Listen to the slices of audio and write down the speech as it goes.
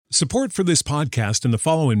Support for this podcast and the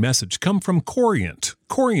following message come from Corient.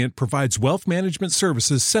 Corient provides wealth management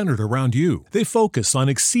services centered around you. They focus on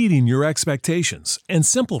exceeding your expectations and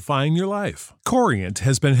simplifying your life. Corient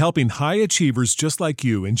has been helping high achievers just like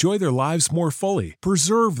you enjoy their lives more fully,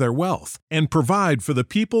 preserve their wealth, and provide for the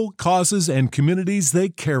people, causes, and communities they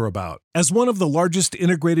care about. As one of the largest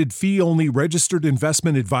integrated fee-only registered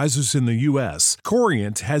investment advisors in the U.S.,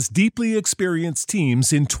 Corient has deeply experienced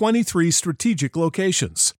teams in 23 strategic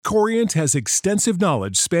locations. Corient has extensive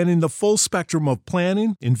knowledge spanning the full spectrum of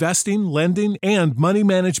planning, investing, lending, and money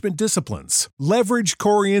management disciplines. Leverage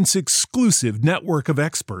Corient's exclusive network of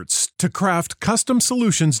experts to craft custom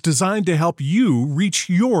solutions designed to help you reach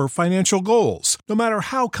your financial goals, no matter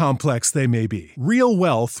how complex they may be. Real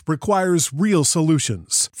wealth requires real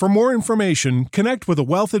solutions. For more information, connect with a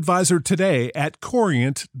wealth advisor today at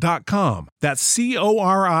Corient.com. That's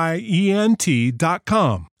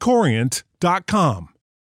Corient.com. Corient.com.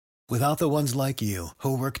 Without the ones like you,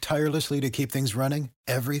 who work tirelessly to keep things running,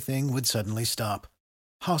 everything would suddenly stop.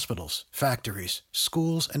 Hospitals, factories,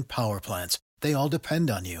 schools, and power plants, they all depend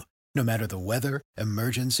on you. No matter the weather,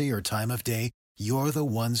 emergency, or time of day, you're the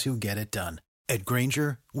ones who get it done. At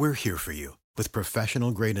Grainger, we're here for you with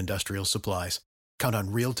professional-grade industrial supplies. Count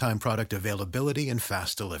on real-time product availability and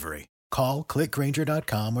fast delivery. Call, click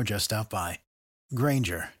Grainger.com, or just stop by.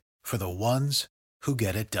 Grainger, for the ones who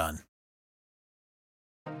get it done.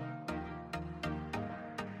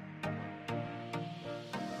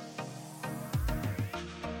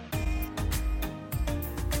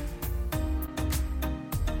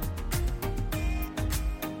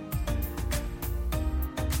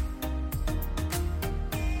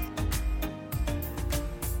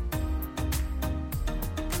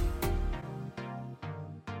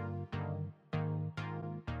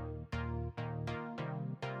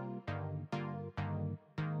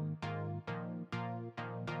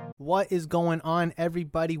 What is going on,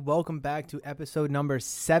 everybody? Welcome back to episode number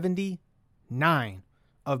 79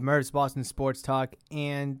 of Murph's Boston Sports Talk.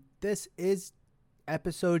 And this is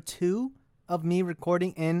episode 2 of me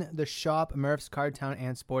recording in the shop, Murph's Card Town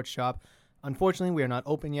and Sports Shop. Unfortunately, we are not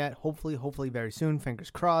open yet. Hopefully very soon, fingers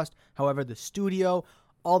crossed. However, the studio,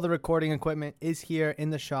 all the recording equipment is here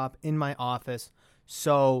in the shop, in my office.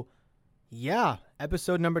 So, yeah,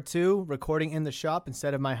 episode number 2, recording in the shop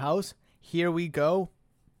instead of my house. Here we go.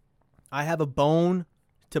 I have a bone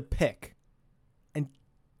to pick. And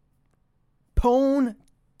bone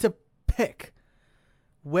to pick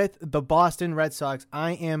with the Boston Red Sox.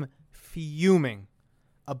 I am fuming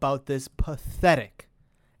about this pathetic,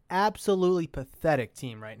 absolutely pathetic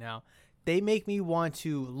team right now. They make me want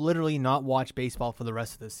to literally not watch baseball for the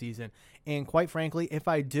rest of the season. And quite frankly, if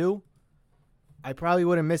I do, I probably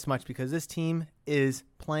wouldn't miss much because this team is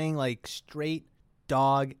playing like straight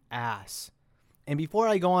dog ass. And before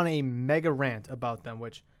I go on a mega rant about them,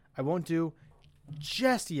 which I won't do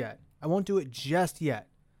just yet.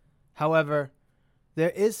 However, there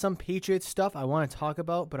is some Patriots stuff I want to talk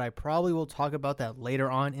about, but I probably will talk about that later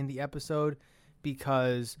on in the episode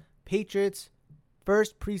because Patriots'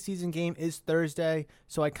 first preseason game is Thursday,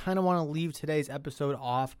 so I kind of want to leave today's episode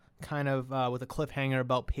off kind of with a cliffhanger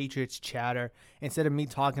about Patriots chatter instead of me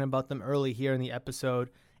talking about them early here in the episode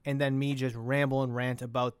and then me just ramble and rant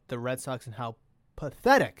about the Red Sox and how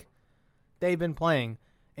pathetic they've been playing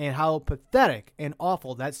and how pathetic and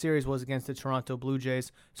awful that series was against the Toronto Blue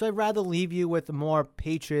Jays. So I'd rather leave you with more of a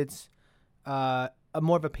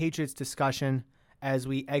Patriots discussion as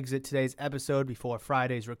we exit today's episode before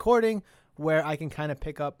Friday's recording, where I can kind of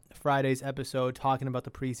pick up Friday's episode talking about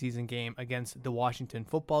the preseason game against the Washington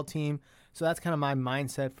football team. So that's kind of my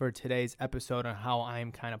mindset for today's episode on how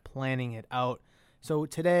I'm kind of planning it out. So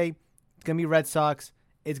today, it's going to be Red Sox.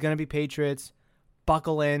 It's going to be Patriots.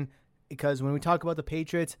 Buckle in, because when we talk about the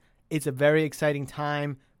Patriots, it's a very exciting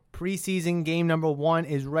time. Preseason game number 1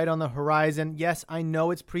 is right on the horizon. Yes, I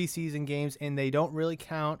know it's preseason games and they don't really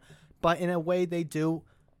count, but in a way they do.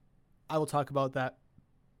 I will talk about that.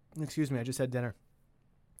 Excuse me, I just had dinner.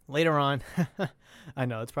 Later on. I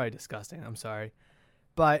know, it's probably disgusting. I'm sorry.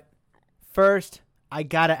 But first, I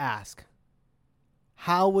got to ask,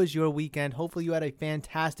 how was your weekend? Hopefully you had a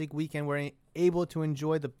fantastic weekend. We're able to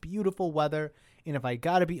enjoy the beautiful weather. And if I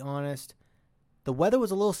got to be honest, the weather was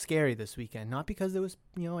a little scary this weekend. Not because there was,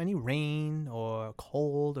 any rain or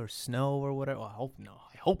cold or snow or whatever. Well,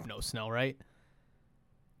 I hope no snow, right?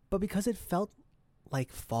 But because it felt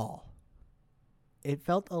like fall. It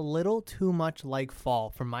felt a little too much like fall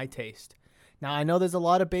for my taste. Now, I know there's a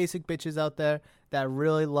lot of basic bitches out there that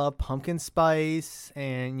really love pumpkin spice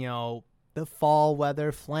and, the fall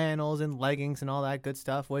weather, flannels and leggings and all that good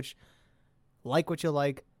stuff, which, like what you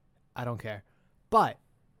like, I don't care. But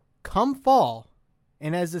come fall,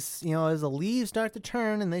 and as this, as the leaves start to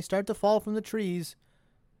turn and they start to fall from the trees,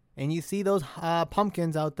 and you see those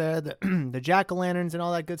pumpkins out there, the jack-o'-lanterns and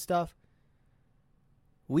all that good stuff,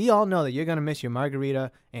 we all know that you're going to miss your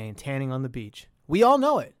margarita and tanning on the beach. We all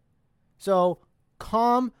know it. So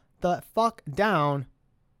calm the fuck down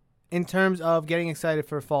in terms of getting excited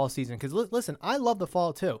for fall season. Because listen, I love the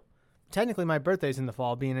fall too. Technically, my birthday's in the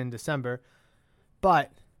fall, being in December.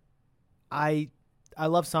 But I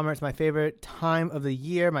love summer. It's my favorite time of the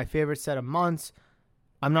year, my favorite set of months.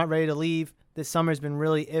 I'm not ready to leave. This summer's been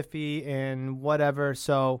really iffy and whatever.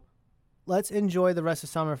 So let's enjoy the rest of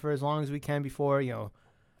summer for as long as we can before,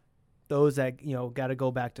 those that, got to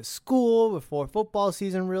go back to school, before football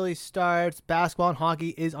season really starts. Basketball and hockey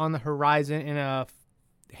is on the horizon in a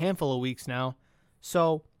handful of weeks now.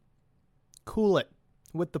 So cool it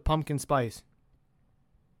with the pumpkin spice.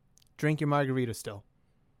 Drink your margarita still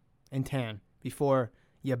and tan before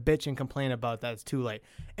you bitch and complain about that it's too late.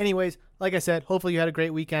 Anyways, like I said, hopefully you had a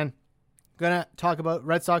great weekend. Gonna talk about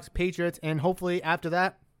Red Sox, Patriots, and hopefully after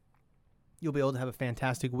that, you'll be able to have a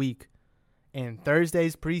fantastic week. And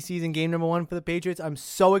Thursday's preseason game number 1 for the Patriots. I'm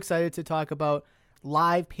so excited to talk about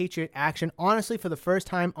live Patriot action, honestly, for the first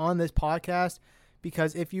time on this podcast,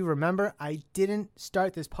 because if you remember, I didn't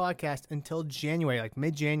start this podcast until January, like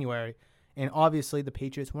mid-January, and obviously the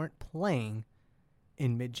Patriots weren't playing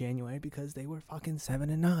in mid-January because they were fucking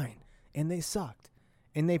 7-9, and they sucked,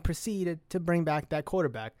 and they proceeded to bring back that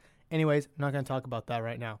quarterback. Anyways, I'm not going to talk about that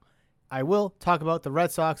right now. I will talk about the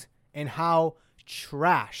Red Sox and how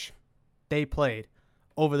trash they played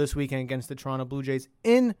over this weekend against the Toronto Blue Jays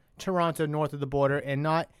in Toronto, north of the border, and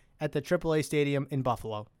not at the AAA Stadium in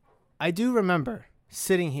Buffalo. I do remember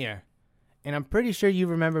sitting here, and I'm pretty sure you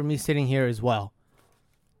remember me sitting here as well,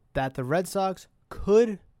 that the Red Sox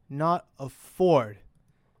could not afford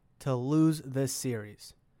to lose this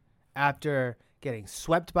series. After getting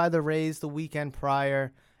swept by the Rays the weekend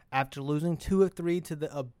prior, after losing 2 of 3 to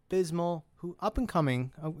the abysmal, who up and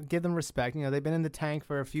coming, I'll give them respect. They've been in the tank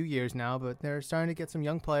for a few years now, but they're starting to get some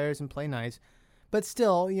young players and play nice. But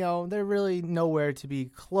still, they're really nowhere to be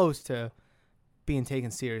close to being taken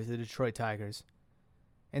serious, the Detroit Tigers.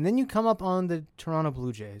 And then you come up on the Toronto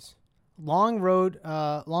Blue Jays. Long road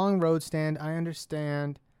stand, I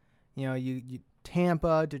understand. You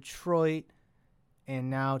Tampa, Detroit, and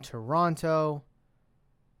now Toronto.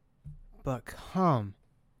 But come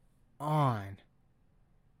on.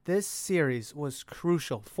 This series was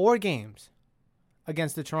crucial. 4 games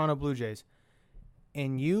against the Toronto Blue Jays.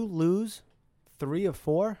 And you lose 3 of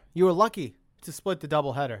 4? You were lucky to split the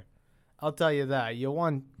doubleheader. I'll tell you that. You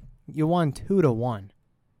won 2-1.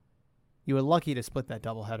 You were lucky to split that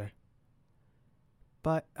doubleheader.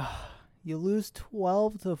 But you lose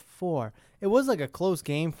 12-4. It was like a close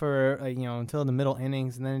game for until the middle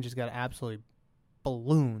innings, and then it just got absolutely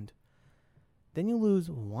ballooned. Then you lose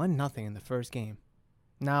 1-0 in the first game.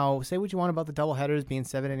 Now, say what you want about the doubleheaders being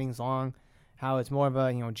 7 innings long, how it's more of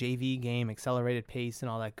a JV game, accelerated pace,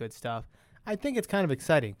 and all that good stuff. I think it's kind of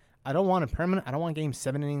exciting. I don't want games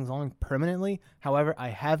 7 innings long permanently. However, I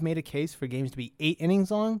have made a case for games to be 8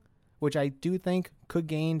 innings long, which I do think could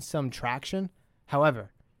gain some traction.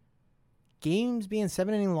 However, games being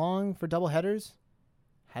 7 innings long for doubleheaders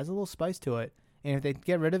has a little spice to it. And if they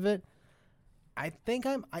get rid of it, I think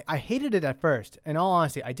I hated it at first. In all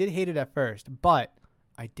honesty, I did hate it at first, but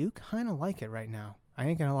I do kind of like it right now. I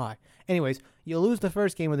ain't gonna lie. Anyways, you lose the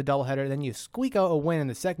first game with a doubleheader, then you squeak out a win in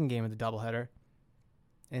the second game with the doubleheader,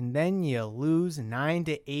 and then you lose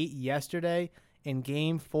 9-8 yesterday in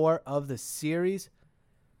Game 4 of the series.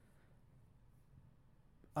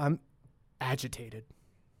 I'm agitated.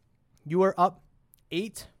 You are up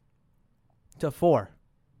 8-4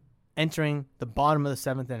 entering the bottom of the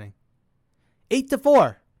 7th inning.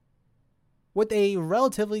 8-4 with a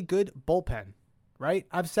relatively good bullpen, right?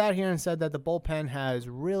 I've sat here and said that the bullpen has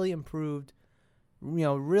really improved,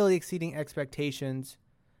 really exceeding expectations.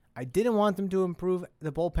 I didn't want them to improve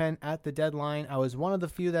the bullpen at the deadline. I was one of the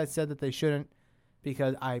few that said that they shouldn't,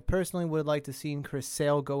 because I personally would like to see Chris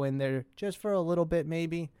Sale go in there just for a little bit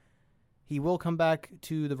maybe. He will come back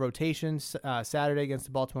to the rotation Saturday against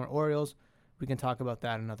the Baltimore Orioles. We can talk about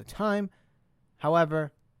that another time.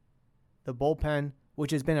 However, the bullpen,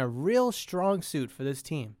 which has been a real strong suit for this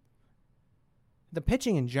team, the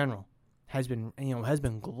pitching in general has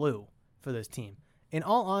been glue for this team. In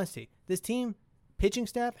all honesty, this team pitching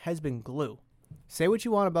staff has been glue. Say what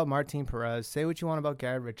you want about Martin Perez, say what you want about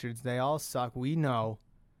Garrett Richards, they all suck, we know.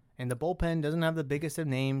 And the bullpen doesn't have the biggest of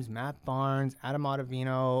names, Matt Barnes, Adam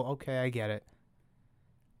Ottavino, okay, I get it.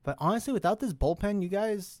 But honestly, without this bullpen, you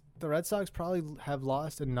guys, the Red Sox probably have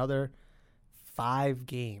lost another 5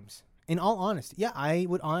 games. In all honesty, yeah, I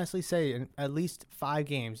would honestly say in at least 5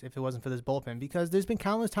 games if it wasn't for this bullpen, because there's been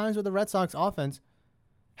countless times where the Red Sox offense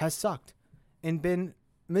has sucked and been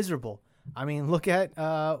miserable. I mean, look at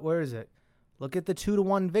where is it? Look at the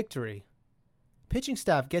 2-1 victory. Pitching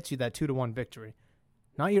staff gets you that 2-1 victory,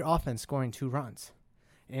 not your offense scoring 2 runs.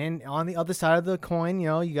 And on the other side of the coin,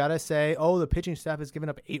 you got to say, oh, the pitching staff has given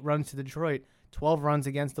up 8 runs to Detroit, 12 runs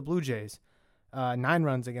against the Blue Jays. 9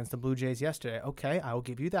 runs against the Blue Jays yesterday. Okay, I will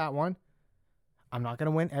give you that one. I'm not going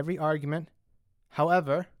to win every argument.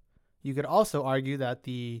 However, you could also argue that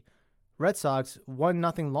the Red Sox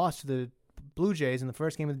 1-0 loss to the Blue Jays in the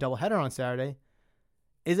first game of the doubleheader on Saturday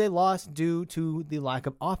is a loss due to the lack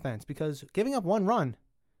of offense, because giving up 1 run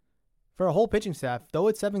for a whole pitching staff, though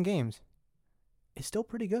it's 7 games, is still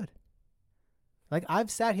pretty good. Like,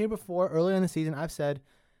 I've sat here before earlier in the season, I've said,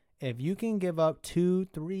 if you can give up 2,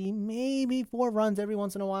 3, maybe 4 runs every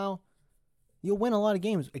once in a while, you'll win a lot of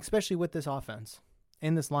games, especially with this offense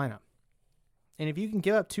in this lineup. And if you can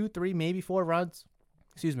give up 2, 3, maybe 4 runs,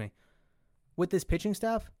 with this pitching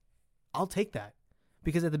staff, I'll take that.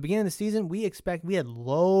 Because at the beginning of the season, we had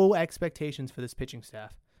low expectations for this pitching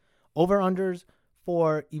staff. Over-unders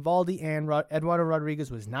for Eovaldi and Eduardo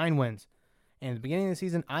Rodriguez was 9 wins. And at the beginning of the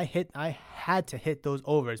season, I had to hit those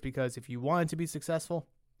overs, because if you wanted to be successful,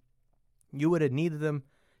 you would have needed them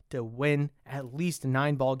to win at least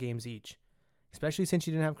 9 ball games each, especially since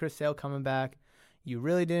you didn't have Chris Sale coming back. You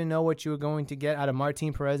really didn't know what you were going to get out of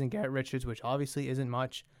Martin Perez and Garrett Richards, which obviously isn't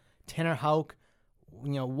much. Tanner Houck,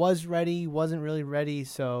 was ready, wasn't really ready,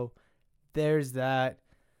 so there's that.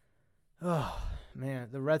 Oh, man,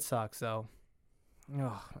 the Red Sox, though.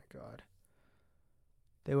 Oh, my God.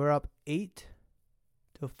 They were up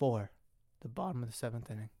 8-4, the bottom of the 7th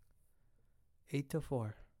inning.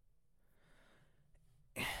 8-4.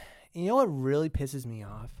 You know what really pisses me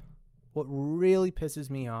off? What really pisses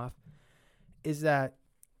me off is that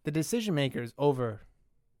the decision makers over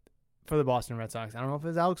for the Boston Red Sox, I don't know if it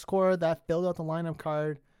was Alex Cora that filled out the lineup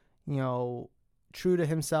card, true to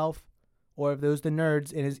himself, or if it was the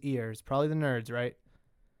nerds in his ears, probably the nerds, right?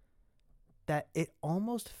 That it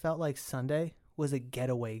almost felt like Sunday was a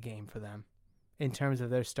getaway game for them in terms of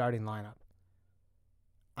their starting lineup.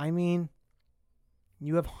 I mean,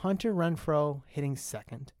 you have Hunter Renfroe hitting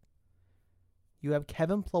 2nd. You have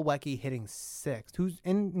Kevin Plawecki hitting 6th, who's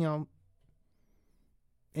in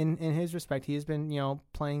his respect, he has been,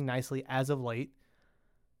 playing nicely as of late.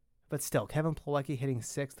 But still, Kevin Plawecki hitting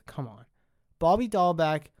 6th, come on. Bobby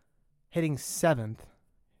Dahlbeck hitting 7th.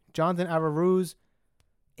 Jonathan Araruz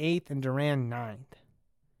 8th, and Duran 9th.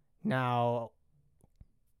 Now,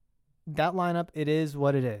 that lineup, it is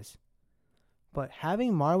what it is. But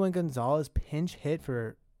having Marwin Gonzalez pinch hit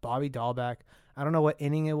for Bobby Dahlbeck, I don't know what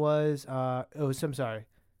inning it was. It was in the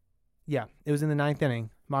 9th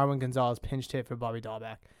inning. Marwin Gonzalez pinched hit for Bobby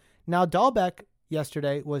Dahlbeck. Now, Dahlbeck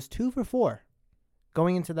yesterday was 2 for 4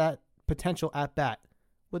 going into that potential at-bat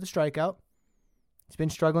with a strikeout. He's been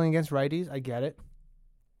struggling against righties. I get it.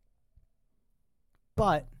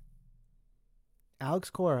 But Alex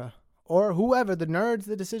Cora, or whoever, the nerds,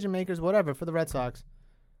 the decision makers, whatever, for the Red Sox,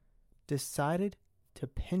 decided to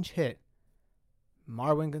pinch hit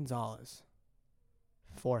Marwin Gonzalez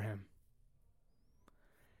for him.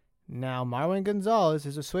 Now, Marwin Gonzalez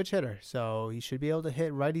is a switch hitter, so he should be able to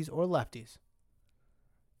hit righties or lefties.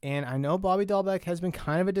 And I know Bobby Dahlbeck has been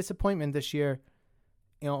kind of a disappointment this year,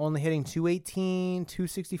 only hitting 218,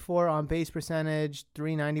 264 on base percentage,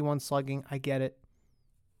 391 slugging. I get it.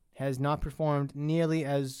 Has not performed nearly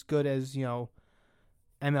as good as,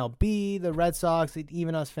 MLB, the Red Sox,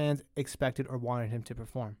 even us fans expected or wanted him to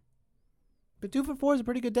perform. But 2 for 4 is a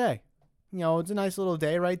pretty good day. It's a nice little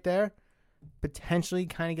day right there. Potentially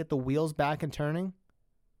kind of get the wheels back and turning.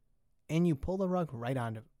 And you pull the rug right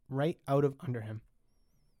out of under him.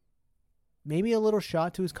 Maybe a little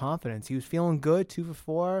shot to his confidence. He was feeling good, 2 for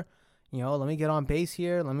 4. Let me get on base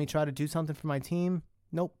here. Let me try to do something for my team.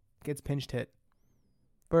 Nope, gets pinched hit.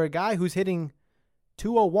 For a guy who's hitting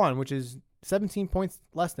 201, which is 17 points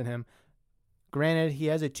less than him. Granted, he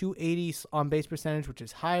has a 280 on base percentage, which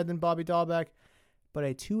is higher than Bobby Dahlbeck, but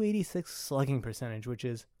a 286 slugging percentage, which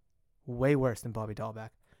is way worse than Bobby Dahlbeck.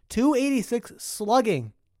 286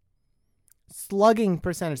 slugging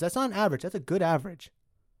percentage. That's not an average. That's a good average.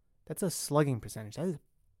 That's a slugging percentage. That is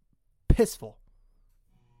pissful.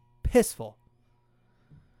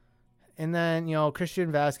 And then,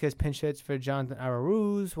 Christian Vasquez pinch hits for Jonathan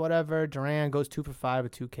Araruz, whatever. Duran goes 2 for 5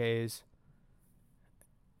 with 2 Ks.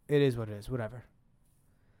 It is what it is, whatever.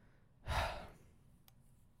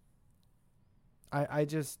 I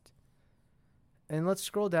just... And let's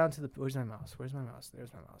scroll down to the... Where's my mouse? There's my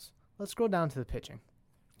mouse. Let's scroll down to the pitching.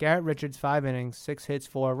 Garrett Richards, 5 innings, 6 hits,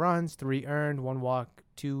 4 runs, 3 earned, 1 walk,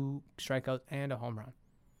 2 strikeouts, and a home run.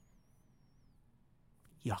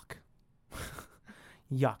 Yuck.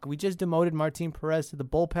 Yuck. We just demoted Martin Perez to the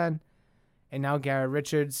bullpen, and now Garrett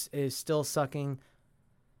Richards is still sucking.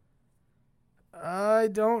 I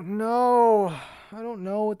don't know.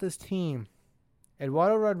 With this team.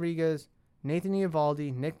 Eduardo Rodriguez, Nathan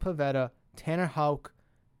Eovaldi, Nick Pivetta, Tanner Houck,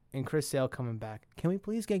 and Chris Sale coming back. Can we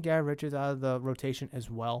please get Garrett Richards out of the rotation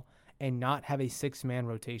as well and not have a 6-man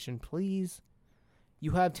rotation, please?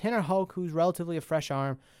 You have Tanner Houck, who's relatively a fresh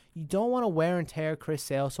arm. You don't want to wear and tear Chris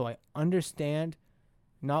Sale, so I understand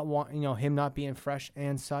him not being fresh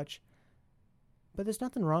and such. But there's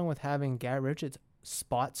nothing wrong with having Garrett Richards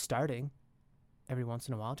spot starting every once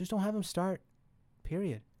in a while. Just don't have him start.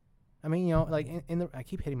 Period. I mean, I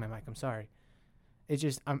keep hitting my mic. I'm sorry. It's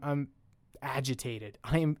just I'm agitated.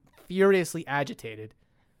 I am furiously agitated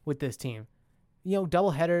with this team.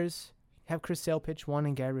 Double headers. Have Chris Sale pitch one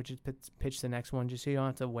and Garrett Richards pitch the next one, just so you don't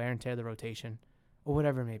have to wear and tear the rotation or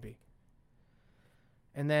whatever it may be.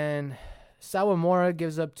 And then Sawamura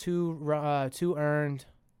gives up 2 earned,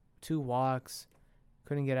 2 walks.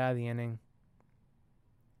 Couldn't get out of the inning.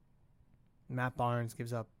 Matt Barnes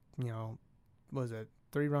gives up,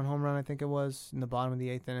 3-run home run, I think it was, in the bottom of the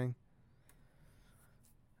 8th inning.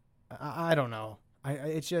 I don't know.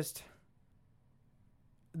 It's just,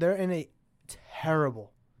 they're in a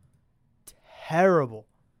terrible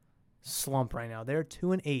slump right now. They're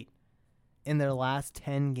 2-8 in their last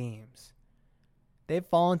 10 games. They've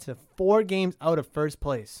fallen to 4 games out of first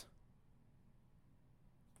place.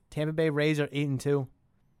 Tampa Bay Rays are 8-2.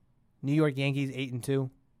 New York Yankees 8-2.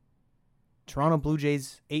 Toronto Blue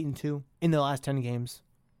Jays 8-2 in their last 10 games.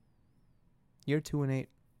 You're 2-8.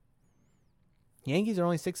 Yankees are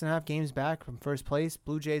only 6.5 games back from first place.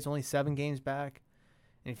 Blue Jays only 7 games back.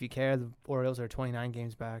 And if you care, the Orioles are 29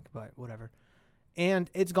 games back, but whatever. And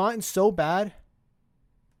it's gotten so bad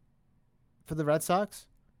for the Red Sox.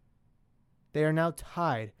 They are now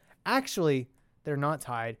tied. Actually, they're not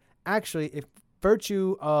tied. Actually, if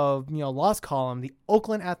virtue of, loss column, the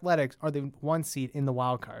Oakland Athletics are the 1 seed in the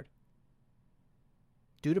wild card.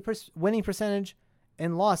 Due to winning percentage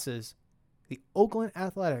and losses, the Oakland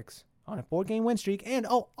Athletics on a 4-game win streak and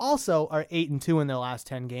also are 8-2 in their last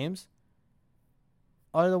 10 games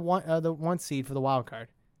are the 1 seed for the wild card.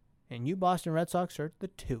 And you Boston Red Sox are the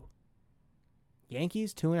 2.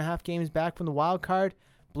 Yankees 2.5 games back from the wild card.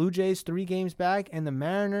 Blue Jays 3 games back, and the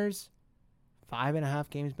Mariners 5.5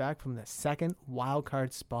 games back from the second wild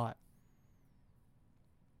card spot.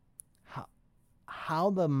 How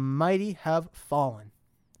the mighty have fallen.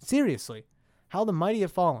 Seriously, how the mighty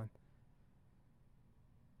have fallen.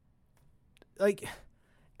 Like,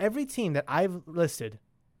 every team that I've listed,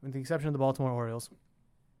 with the exception of the Baltimore Orioles,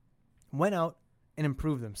 went out and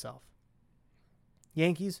improved themselves.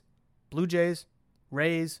 Yankees, Blue Jays,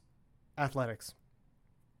 Rays, Athletics.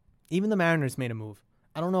 Even the Mariners made a move.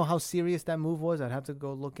 I don't know how serious that move was. I'd have to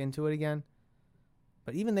go look into it again.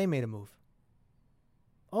 But even they made a move.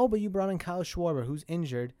 Oh, but you brought in Kyle Schwarber, who's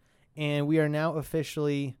injured. And we are now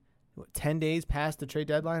officially 10 days past the trade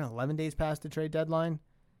deadline, 11 days past the trade deadline.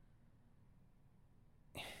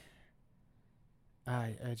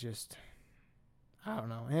 I don't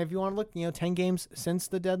know. And if you want to look, 10 games since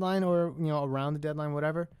the deadline or, around the deadline,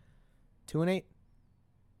 whatever, 2-8.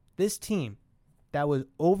 This team that was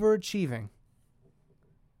overachieving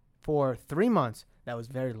for 3 months, that was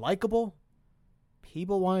very likable.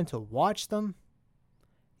 People wanted to watch them.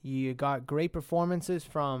 You got great performances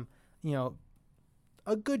from,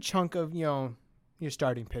 a good chunk of, your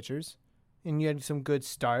starting pitchers. And you had some good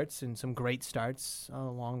starts and some great starts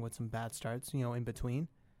along with some bad starts, in between.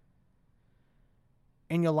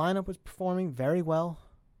 And your lineup was performing very well.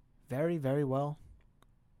 Very, very well.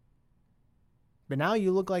 But now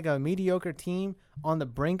you look like a mediocre team on the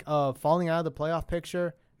brink of falling out of the playoff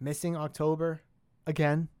picture, missing October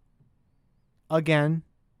again.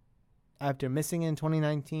 After missing in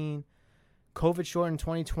 2019, COVID short in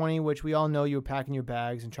 2020, which we all know you were packing your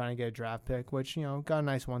bags and trying to get a draft pick, which, got a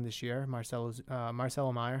nice one this year,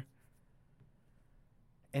 Marcelo Meyer.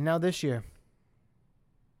 And now this year,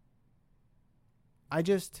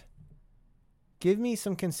 give me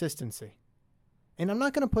some consistency. And I'm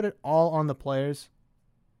not going to put it all on the players.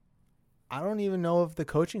 I don't even know if the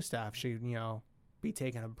coaching staff should, be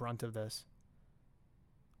taking a brunt of this.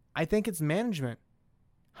 I think it's management.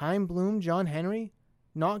 Chaim Bloom, John Henry,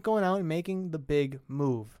 not going out and making the big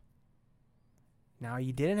move. Now,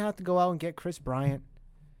 you didn't have to go out and get Chris Bryant.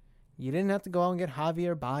 You didn't have to go out and get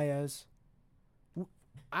Javier Baez.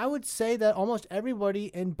 I would say that almost everybody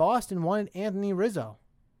in Boston wanted Anthony Rizzo.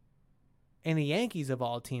 And the Yankees, of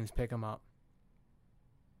all teams, pick him up.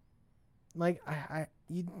 Like,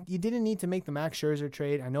 you didn't need to make the Max Scherzer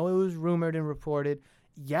trade. I know it was rumored and reported.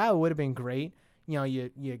 Yeah, it would have been great. You know,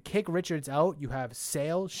 you kick Richards out. You have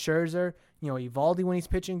Sale, Scherzer, you know, Eovaldi when he's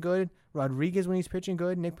pitching good, Rodriguez when he's pitching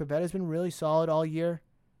good. Nick Pavetta's been really solid all year.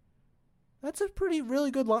 That's a really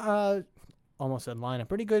good, almost said lineup,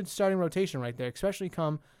 pretty good starting rotation right there, especially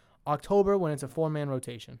come October when it's a 4-man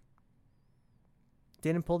rotation.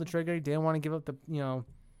 Didn't pull the trigger. Didn't want to give up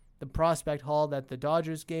the prospect haul that the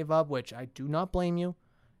Dodgers gave up, which I do not blame you.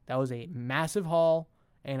 That was a massive haul,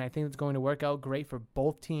 and I think it's going to work out great for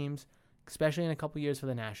both teams, especially in a couple years for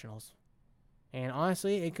the Nationals. And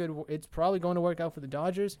honestly, it's probably going to work out for the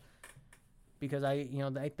Dodgers because they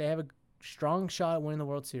have a strong shot at winning the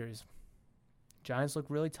World Series. Giants look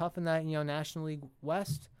really tough in that, National League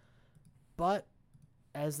West, but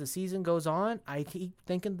as the season goes on, I keep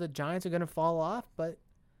thinking the Giants are going to fall off, but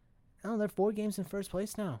they're 4 games in first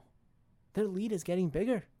place now. Their lead is getting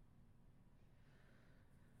bigger.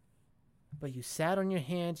 But you sat on your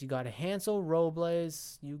hands. You got a Hansel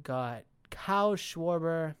Robles. You got Kyle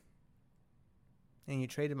Schwarber. And you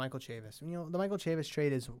traded Michael Chavis. The Michael Chavis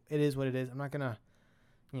trade is what it is. I'm not going to,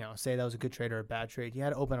 say that was a good trade or a bad trade. You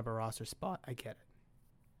had to open up a roster spot. I get it.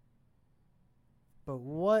 But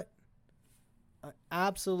what an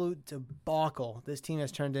absolute debacle this team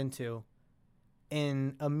has turned into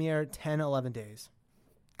in a mere 10, 11 days.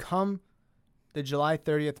 Come the July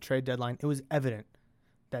 30th trade deadline, it was evident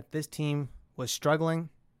that this team was struggling.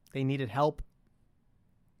 They needed help.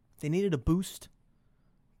 They needed a boost.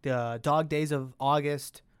 The dog days of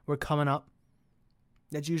August were coming up.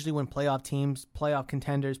 That's usually when playoff teams, playoff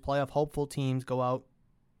contenders, playoff hopeful teams go out,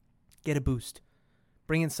 get a boost.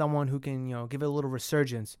 Bring in someone who can, give it a little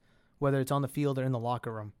resurgence, whether it's on the field or in the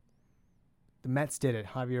locker room. The Mets did it,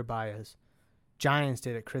 Javier Baez. Giants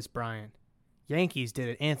did it, Chris Bryant. Yankees did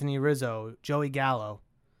it, Anthony Rizzo, Joey Gallo.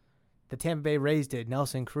 The Tampa Bay Rays did,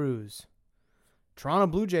 Nelson Cruz. Toronto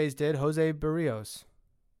Blue Jays did, Jose Barrios.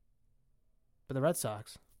 But the Red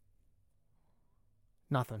Sox,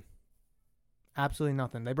 nothing. Absolutely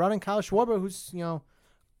nothing. They brought in Kyle Schwarber, who's,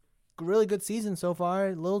 really good season so far.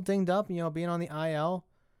 A little dinged up, being on the IL.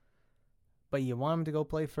 But you want him to go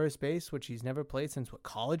play first base, which he's never played since what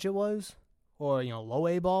college it was? Or, low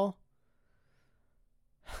A ball.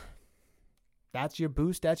 That's your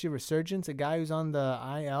boost. That's your resurgence. A guy who's on the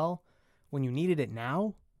IL when you needed it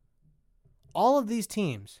now. All of these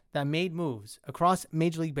teams that made moves across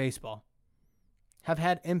Major League Baseball have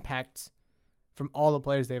had impacts from all the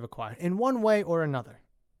players they've acquired in one way or another.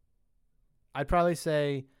 I'd probably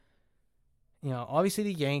say, obviously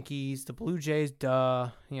the Yankees, the Blue Jays,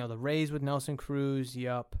 the Rays with Nelson Cruz,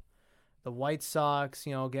 yup. The White Sox,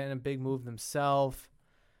 getting a big move themselves.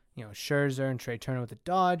 Scherzer and Trey Turner with the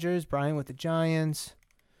Dodgers, Bryant with the Giants.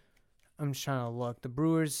 I'm just trying to look. The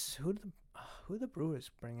Brewers, who did the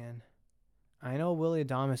Brewers bring in? I know Willy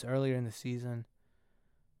Adames earlier in the season.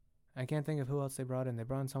 I can't think of who else they brought in. They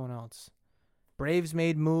brought in someone else. Braves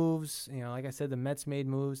made moves. Like I said, the Mets made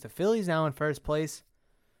moves. The Phillies now in first place.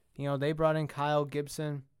 They brought in Kyle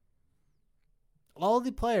Gibson. All of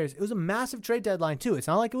the players. It was a massive trade deadline, too. It's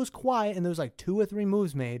not like it was quiet and there was like 2 or 3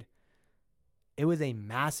 moves made. It was a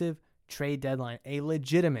massive trade deadline, a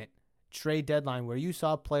legitimate trade deadline where you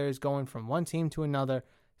saw players going from one team to another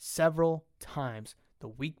several times. The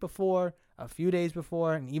week before, a few days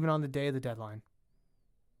before, and even on the day of the deadline.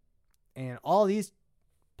 And all these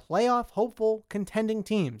playoff hopeful contending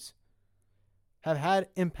teams have had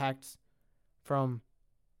impacts from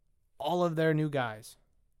all of their new guys.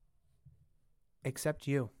 Except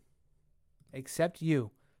you. Except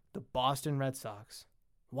you, the Boston Red Sox.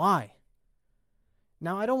 Why?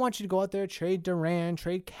 Now, I don't want you to go out there, trade Duran,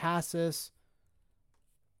 trade Cassis,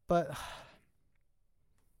 but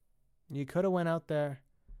you could have went out there.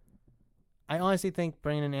 I honestly think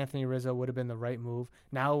bringing in Anthony Rizzo would have been the right move.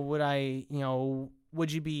 Now,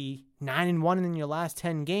 would you be 9-1 in your last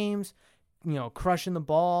 10 games, crushing the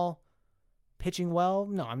ball, pitching well?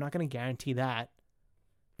 No, I'm not going to guarantee that.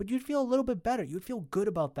 But you'd feel a little bit better. You'd feel good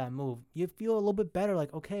about that move. You'd feel a little bit better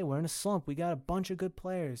like, okay, we're in a slump. We got a bunch of good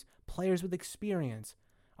players with experience.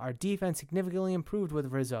 Our defense significantly improved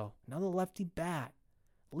with Rizzo. Another lefty bat.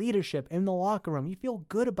 Leadership in the locker room. You feel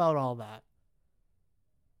good about all that.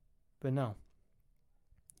 But no,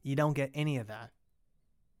 you don't get any of that.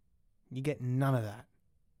 You get none of that.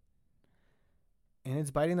 And it's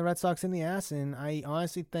biting the Red Sox in the ass. And I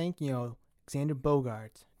honestly think, Xander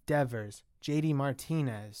Bogaerts, Devers, JD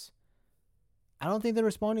Martinez, I don't think they're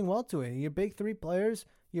responding well to it. Your big 3 players,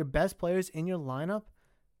 your best players in your lineup,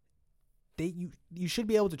 you should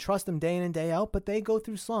be able to trust them day in and day out, but they go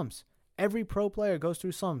through slumps. Every pro player goes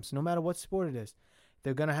through slumps, no matter what sport it is.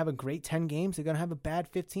 They're going to have a great 10 games. They're going to have a bad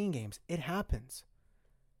 15 games. It happens.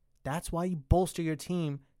 That's why you bolster your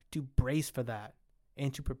team to brace for that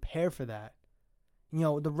and to prepare for that.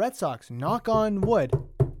 The Red Sox, knock on wood,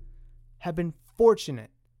 have been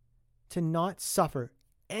fortunate to not suffer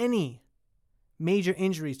any major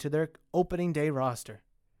injuries to their opening day roster.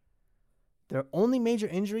 Their only major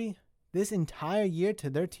injury this entire year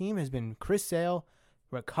to their team has been Chris Sale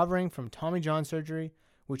recovering from Tommy John surgery,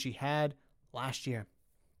 which he had last year.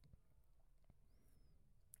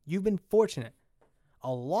 You've been fortunate.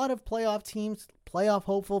 A lot of playoff teams, playoff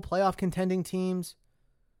hopeful, playoff contending teams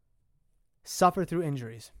suffer through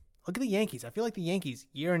injuries. Look at the Yankees. I feel like the Yankees,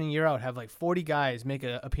 year in and year out, have like 40 guys make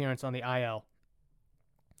an appearance on the IL.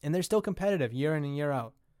 And they're still competitive year in and year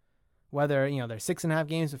out. Whether, they're 6.5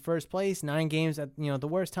 games of first place, 9 games at, the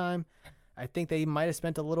worst time. I think they might have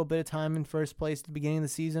spent a little bit of time in first place at the beginning of the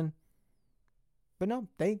season. But no,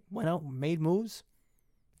 they went out and made moves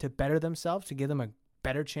to better themselves, to give them a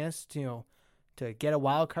better chance to get a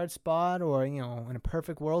wild card spot or, in a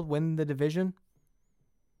perfect world, win the division.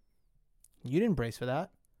 You didn't brace for that.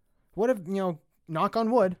 What if, knock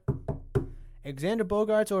on wood, Xander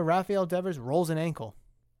Bogaerts or Rafael Devers rolls an ankle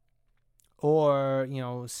or,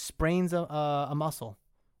 sprains a muscle,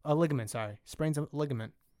 sprains a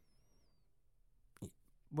ligament.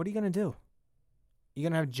 What are you going to do? You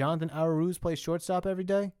going to have Jonathan Arauz play shortstop every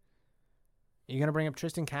day? You going to bring up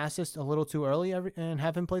Tristan Cassis a little too early and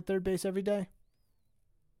have him play third base every day?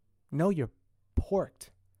 No, you're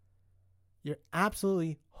porked. You're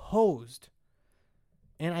absolutely hosed.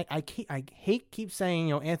 And I keep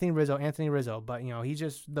saying, Anthony Rizzo, but, he's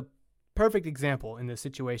just the perfect example in this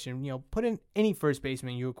situation. Put in any first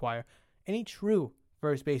baseman you acquire, any true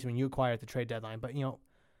first baseman you acquire at the trade deadline. But,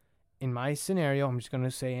 in my scenario, I'm just going to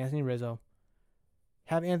say Anthony Rizzo.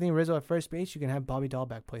 Have Anthony Rizzo at first base, you can have Bobby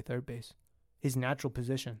Dahlbeck play third base. His natural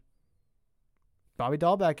position. Bobby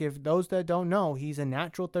Dahlbeck, if those that don't know, he's a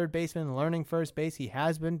natural third baseman learning first base. He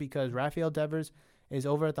has been because Rafael Devers is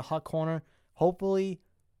over at the hot corner, hopefully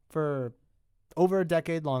for over a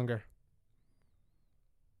decade longer.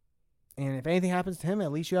 And if anything happens to him,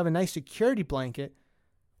 at least you have a nice security blanket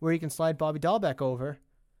where you can slide Bobby Dahlbeck over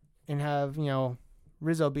and have,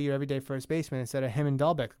 Rizzo be your everyday first baseman instead of him and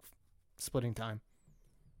Dahlbeck splitting time.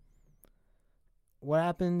 What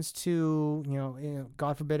happens to,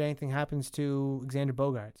 God forbid anything happens to Xander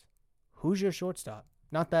Bogaerts? Who's your shortstop?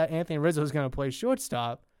 Not that Anthony Rizzo is going to play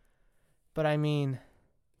shortstop, but I mean,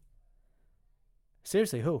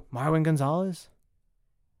 seriously, who? Marwin Gonzalez?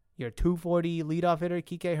 Your 240 leadoff hitter,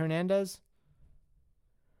 Kike Hernandez?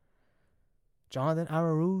 Jonathan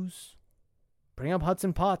Arauz? Bring up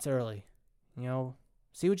Hudson Potts early.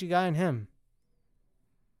 See what you got in him.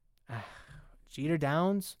 Jeter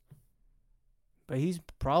Downs? But he's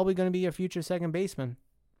probably going to be a future second baseman.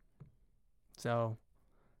 So,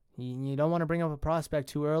 you don't want to bring up a prospect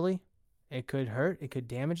too early. It could hurt. It could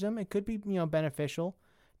damage them. It could be, beneficial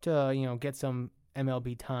to, get some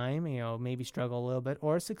MLB time, maybe struggle a little bit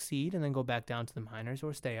or succeed and then go back down to the minors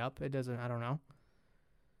or stay up. I don't know.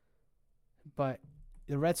 But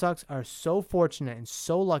the Red Sox are so fortunate and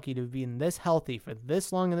so lucky to be this healthy for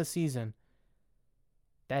this long in the season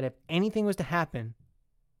that if anything was to happen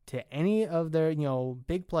to any of their,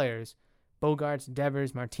 big players, Bogaerts,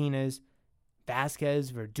 Devers, Martinez, Vasquez,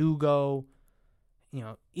 Verdugo,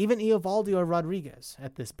 even Eovaldi or Rodriguez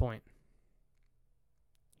at this point,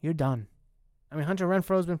 you're done. I mean, Hunter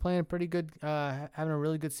Renfroe's been playing pretty good, having a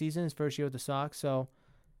really good season his first year with the Sox. So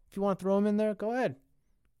if you want to throw him in there, go ahead.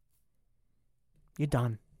 You're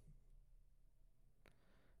done.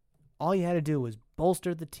 All you had to do was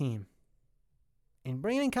bolster the team. And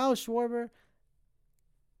bringing in Kyle Schwarber,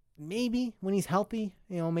 maybe when he's healthy,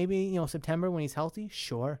 maybe, September when he's healthy,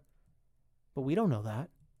 sure. But we don't know that.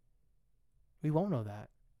 We won't know that.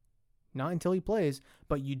 Not until he plays.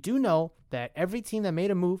 But you do know that every team that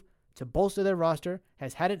made a move to bolster their roster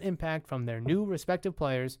has had an impact from their new respective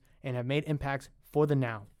players and have made impacts for the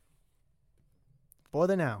now. For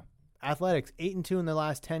the now. Athletics 8-2 in their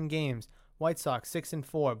last 10 games. White Sox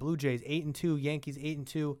 6-4. Blue Jays 8-2. Yankees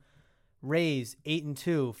 8-2. Rays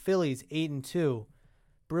 8-2. Phillies 8-2.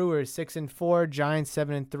 Brewers 6-4. Giants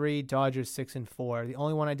 7-3. Dodgers 6-4. The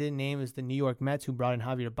only one I didn't name is the New York Mets, who brought in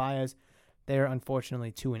Javier Baez. They're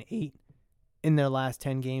unfortunately 2-8 in their last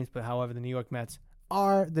 10 games. But however, the New York Mets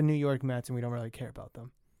are the New York Mets, and we don't really care about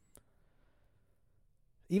them.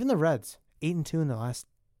 Even the Reds 8-2 in the last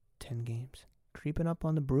 10 games. Creeping up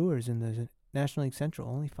on the Brewers in the National League Central.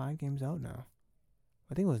 Only 5 games out now.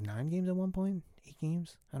 I think it was 9 games at one point. 8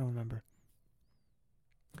 games? I don't remember.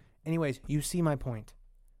 Anyways, you see my point.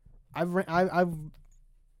 I've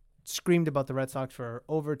screamed about the Red Sox for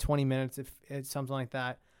over 20 minutes, if it's something like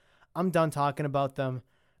that. I'm done talking about them.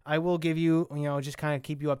 I will give you, just kind of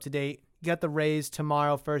keep you up to date. You got the Rays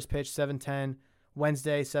tomorrow, first pitch, 7:10,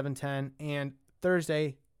 Wednesday, 7:10, and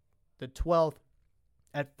Thursday, the 12th,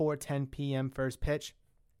 at 4:10 p.m. first pitch.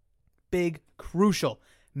 Big, crucial,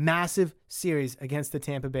 massive series against the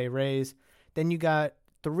Tampa Bay Rays. Then you got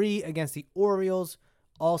 3 against the Orioles.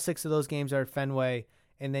 All 6 of those games are at Fenway.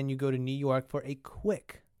 And then you go to New York for a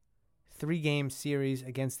quick 3-game series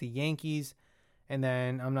against the Yankees. And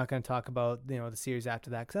then I'm not going to talk about, the series after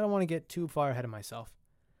that because I don't want to get too far ahead of myself.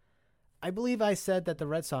 I believe I said that the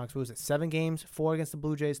Red Sox, 7 games, 4 against the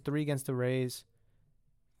Blue Jays, 3 against the Rays,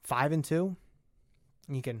 5-2.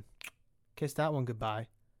 You can kiss that one goodbye.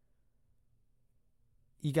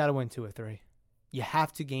 You got to win 2 or 3. You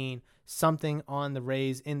have to gain something on the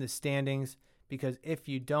Rays in the standings because if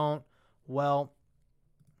you don't, well,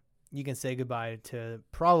 you can say goodbye to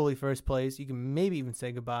probably first place. You can maybe even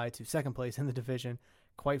say goodbye to second place in the division,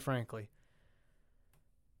 quite frankly.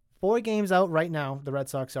 4 games out right now, the Red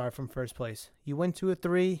Sox are from first place. You win 2 or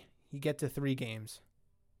 3, you get to 3 games.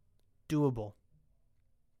 Doable.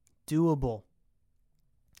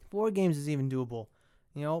 4 games is even doable.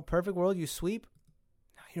 Perfect world, you sweep.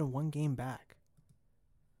 Now you're 1 game back.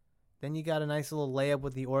 Then you got a nice little layup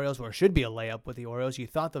with the Orioles, or it should be a layup with the Orioles. You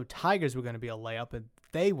thought the Tigers were going to be a layup, but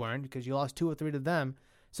they weren't because you lost 2 or 3 to them.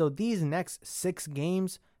 So these next 6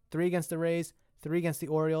 games, 3 against the Rays, 3 against the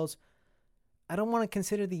Orioles, I don't want to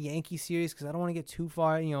consider the Yankee series because I don't want to get too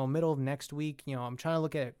far, middle of next week. I'm trying to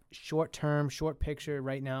look at short term, short picture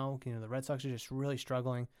right now. The Red Sox are just really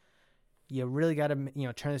struggling. You really got to,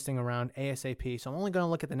 turn this thing around ASAP. So I'm only going to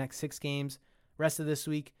look at the next 6 games, rest of this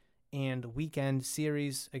week, and weekend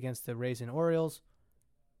series against the Rays and Orioles.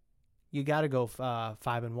 You got to go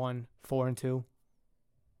 5-1, 4-2.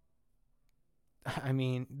 I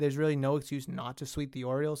mean, there's really no excuse not to sweep the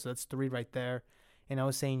Orioles. So that's 3 right there. And I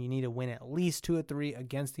was saying you need to win at least 2 or 3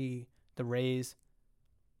 against the Rays.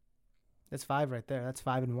 That's 5 right there. That's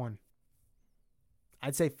 5-1.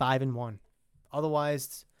 I'd say 5-1.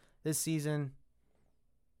 Otherwise, this season,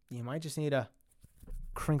 you might just need to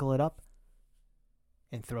crinkle it up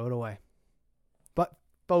and throw it away. But,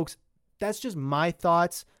 folks, that's just my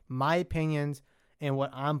thoughts, my opinions, and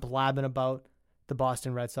what I'm blabbing about the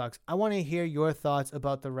Boston Red Sox. I want to hear your thoughts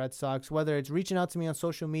about the Red Sox, whether it's reaching out to me on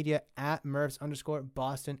social media at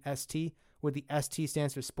Murphs_BostonST, where the ST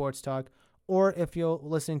stands for Sports Talk, or if you're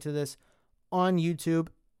listening to this on YouTube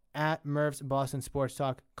at Murphs Boston Sports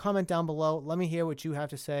Talk. Comment down below. Let me hear what you have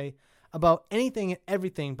to say about anything and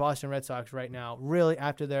everything Boston Red Sox right now, really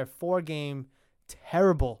after their 4-game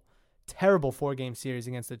terrible 4-game series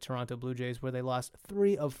against the Toronto Blue Jays where they lost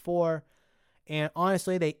 3 of 4. And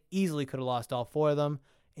honestly, they easily could have lost all 4 of them.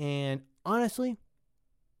 And honestly,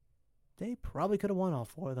 they probably could have won all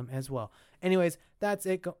 4 of them as well. Anyways, that's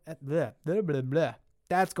it.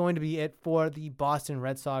 That's going to be it for the Boston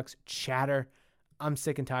Red Sox chatter. I'm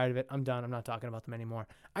sick and tired of it. I'm done. I'm not talking about them anymore.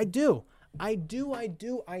 I do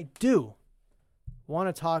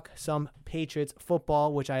want to talk some Patriots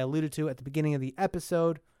football, which I alluded to at the beginning of the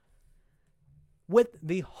episode, with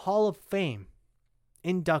the Hall of Fame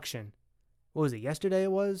induction. What was it, yesterday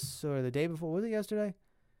it was? Or the day before? Was it yesterday?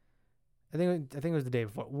 I think it was the day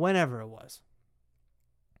before. Whenever it was.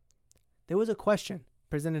 There was a question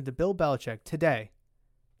presented to Bill Belichick today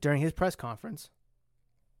during his press conference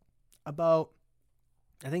about,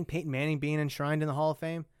 I think, Peyton Manning being enshrined in the Hall of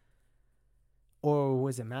Fame. Or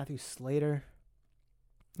was it Matthew Slater?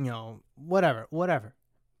 Whatever.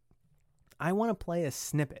 I want to play a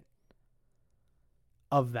snippet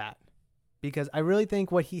of that because I really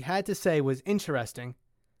think what he had to say was interesting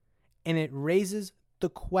and it raises the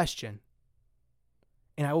question.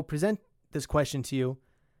 And I will present this question to you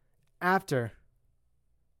after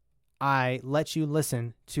I let you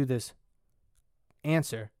listen to this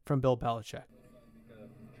answer from Bill Belichick.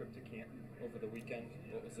 Trip to Canton over the weekend.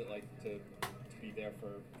 What was it like to be there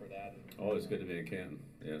for that? Oh, it's good to be in Canton.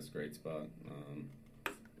 Yeah, it's a great spot.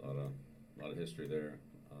 A lot of history there.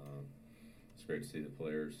 It's great to see the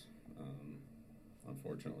players.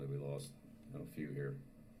 Unfortunately, we lost a few here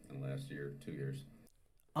in the last 2 years.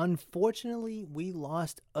 Unfortunately, we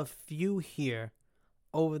lost a few here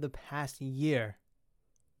over the past year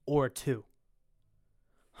or 2.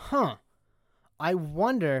 I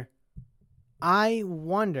wonder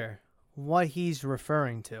what he's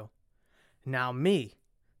referring to. Now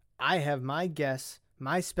I have my guess,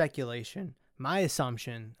 my speculation, my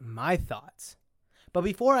assumption, my thoughts. But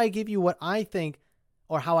before I give you what I think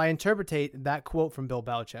or how I interpret that quote from Bill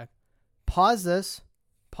Belichick, pause this,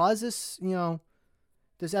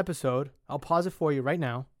 this episode. I'll pause it for you right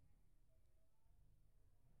now.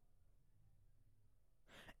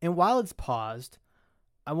 And while it's paused,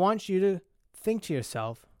 I want you to think to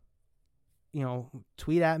yourself,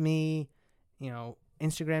 tweet at me,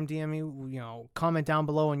 Instagram DM me, comment down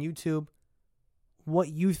below on YouTube what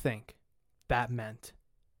you think that meant.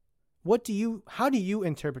 How do you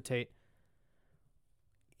interpret,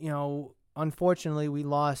 unfortunately we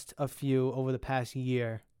lost a few over the past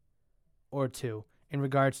year or two in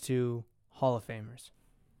regards to Hall of Famers.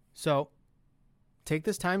 So take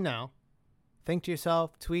this time now, think to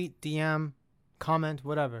yourself, tweet, DM, comment,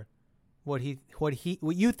 whatever, what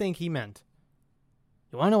you think he meant.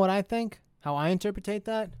 You want to know what I think? How I interpret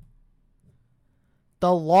that?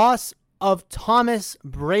 The loss of Thomas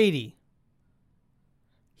Brady.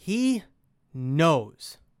 He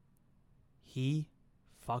knows he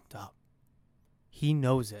fucked up. He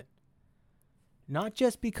knows it. Not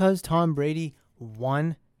just because Tom Brady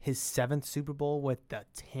won his 7th Super Bowl with the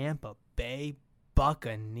Tampa Bay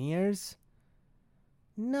Buccaneers.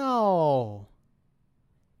 No.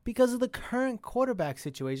 Because of the current quarterback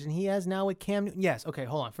situation he has now with Cam Newton. Yes, okay,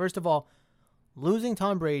 hold on. First of all, losing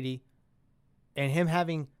Tom Brady and him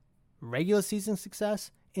having regular season success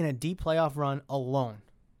in a deep playoff run alone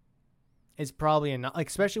is probably enough,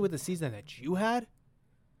 especially with the season that you had,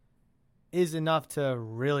 is enough to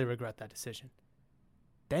really regret that decision.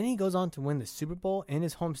 Then he goes on to win the Super Bowl in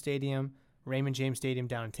his home stadium, Raymond James Stadium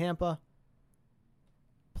down in Tampa.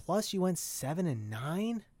 Plus, you went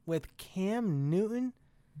 7-9 with Cam Newton.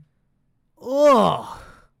 Ugh.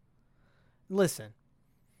 Listen,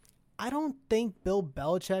 I don't think Bill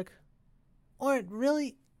Belichick, or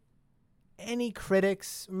really any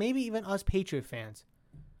critics, maybe even us Patriot fans,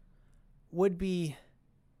 would be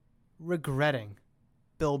regretting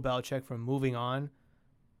Bill Belichick for moving on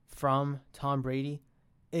from Tom Brady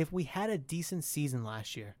if we had a decent season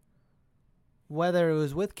last year, whether it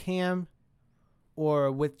was with Cam or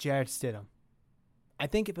with Jarrett Stidham. I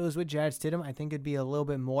think if it was with Jarrett Stidham, I think it'd be a little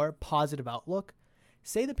bit more positive outlook.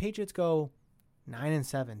 Say the Patriots go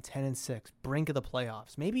 9-7, 10-6, brink of the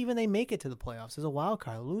playoffs. Maybe even they make it to the playoffs as a wild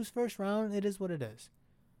card. Lose first round, it is what it is.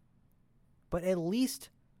 But at least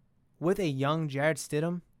with a young Jarrett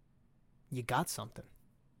Stidham, you got something.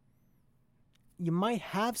 You might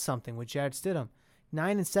have something with Jarrett Stidham.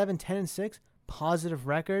 9-7, 10-6, positive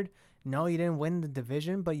record. No, you didn't win the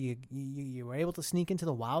division, but you were able to sneak into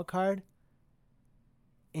the wild card.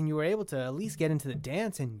 And you were able to at least get into the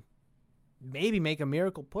dance and maybe make a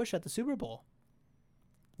miracle push at the Super Bowl.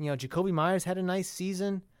 Jacoby Myers had a nice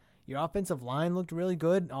season. Your offensive line looked really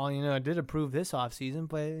good. It did improve this offseason,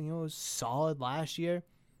 but it was solid last year.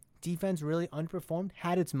 Defense really underperformed,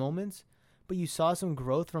 had its moments, but you saw some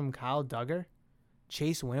growth from Kyle Duggar,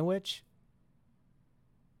 Chase Winovich,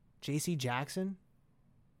 J.C. Jackson.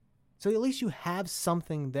 So at least you have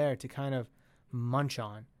something there to kind of munch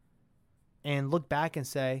on and look back and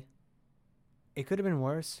say, it could have been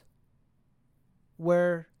worse.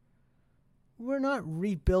 We're not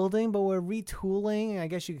rebuilding, but we're retooling. I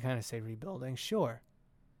guess you could kind of say rebuilding, sure.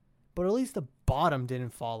 But at least the bottom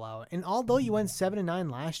didn't fall out. And although you went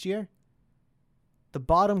 7-9 last year, the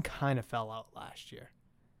bottom kind of fell out last year.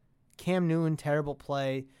 Cam Newton, terrible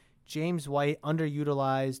play. James White,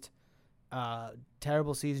 underutilized.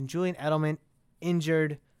 Terrible season. Julian Edelman,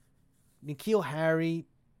 injured. N'Keal Harry,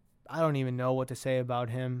 I don't even know what to say about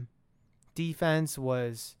him. Defense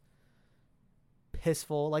was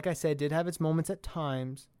pissful. Like I said, did have its moments at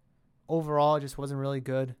times. Overall, it just wasn't really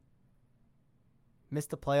good.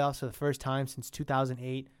 Missed the playoffs for the first time since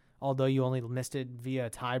 2008, although you only missed it via a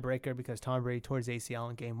tiebreaker because Tom Brady tore his ACL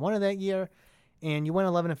in Game 1 of that year. And you went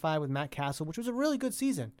 11-5 with Matt Castle, which was a really good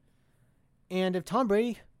season. And if Tom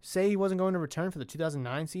Brady, say he wasn't going to return for the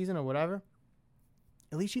 2009 season or whatever,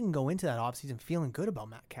 at least you can go into that offseason feeling good about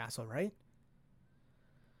Matt Castle, right?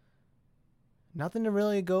 Nothing to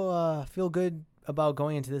really go feel good about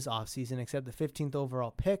going into this offseason except the 15th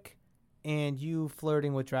overall pick and you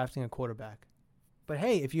flirting with drafting a quarterback. But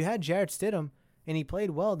hey, if you had Jarrett Stidham and he played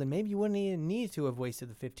well, then maybe you wouldn't even need to have wasted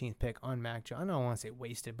the 15th pick on Mac Jones. I don't want to say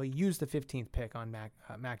wasted, but used the 15th pick on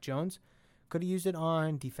Mac Jones. Could have used it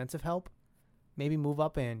on defensive help. Maybe move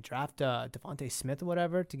up and draft Devontae Smith or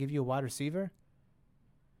whatever to give you a wide receiver.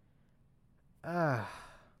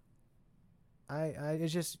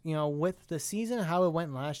 It's just, with the season, how it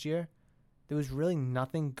went last year, there was really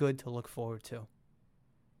nothing good to look forward to.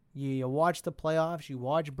 You watch the playoffs, you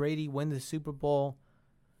watch Brady win the Super Bowl,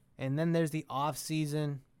 and then there's the off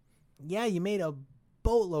season. Yeah, you made a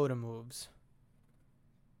boatload of moves.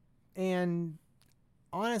 And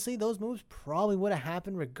honestly, those moves probably would have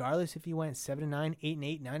happened regardless if you went 7-9,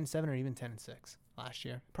 8-8, 9-7, or even 10-6. last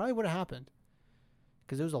year. Probably would have happened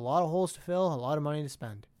because there was a lot of holes to fill, a lot of money to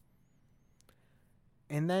spend.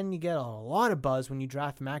 And then you get a lot of buzz when you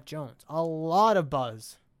draft Mac Jones. A lot of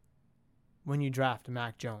buzz when you draft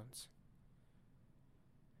Mac Jones.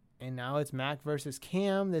 And now it's Mac versus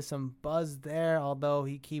Cam. There's some buzz there, although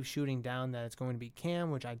he keeps shooting down that it's going to be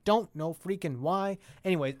Cam, which I don't know freaking why.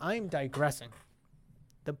 Anyways, I'm digressing.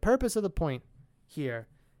 The purpose of the point here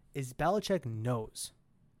is Belichick knows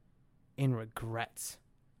and regrets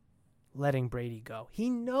letting Brady go. He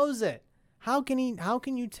knows it. How can you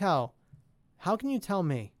tell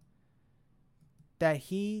me that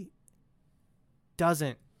he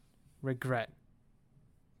doesn't regret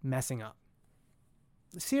messing up?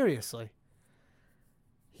 Seriously.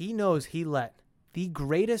 He knows he let the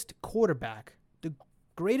greatest quarterback, the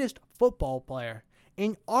greatest football player,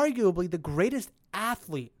 and arguably the greatest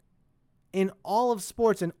athlete in all of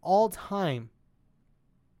sports in all time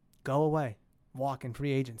go away, walk in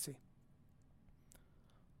free agency.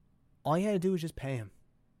 All you had to do was just pay him.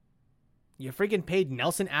 You freaking paid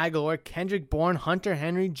Nelson Aguilar, Kendrick Bourne, Hunter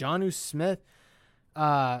Henry, Jonnu Smith,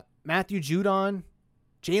 Matthew Judon,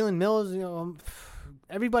 Jalen Mills,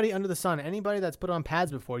 everybody under the sun, anybody that's put on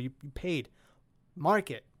pads before, you paid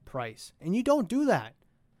market price. And you don't do that.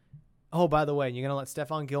 Oh, by the way, you're going to let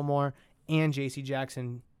Stephon Gilmore and J.C.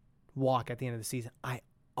 Jackson walk at the end of the season. I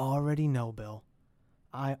already know, Bill.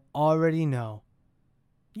 I already know.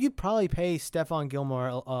 You'd probably pay Stephon Gilmore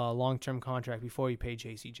a long-term contract before you pay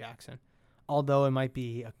J.C. Jackson. Although it might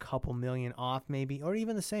be a couple million off maybe, or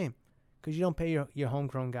even the same, because you don't pay your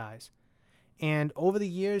homegrown guys. And over the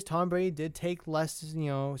years, Tom Brady did take less,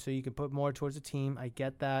 so you could put more towards the team. I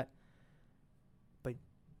get that. But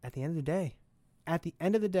at the end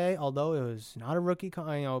of the day, although it was not a rookie,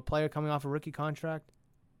 player coming off a rookie contract,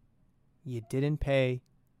 you didn't pay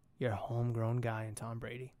your homegrown guy in Tom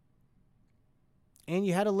Brady. And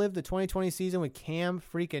you had to live the 2020 season with Cam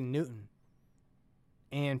freaking Newton.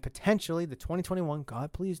 And potentially the 2021,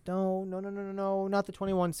 God, please, no, not the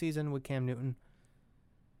 21 season with Cam Newton.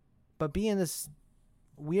 But be in this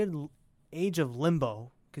weird age of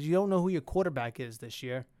limbo because you don't know who your quarterback is this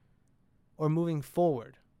year or moving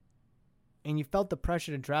forward. And you felt the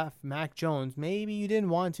pressure to draft Mac Jones. Maybe you didn't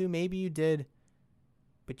want to, maybe you did,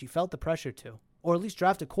 but you felt the pressure to. Or at least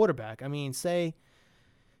draft a quarterback. I mean, say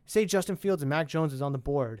Justin Fields and Mac Jones is on the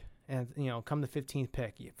board and, come the 15th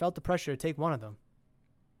pick. You felt the pressure to take one of them.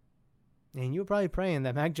 And you were probably praying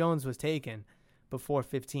that Mac Jones was taken before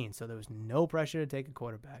 15, so there was no pressure to take a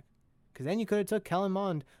quarterback. Because then you could have took Kellen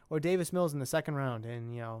Mond or Davis Mills in the second round,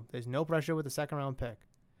 and, there's no pressure with the second-round pick,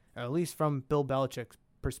 or at least from Bill Belichick's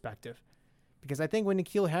perspective. Because I think when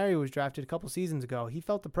N'Keal Harry was drafted a couple seasons ago, he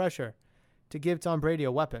felt the pressure to give Tom Brady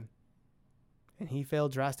a weapon, and he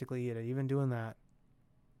failed drastically at even doing that.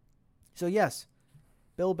 So, yes,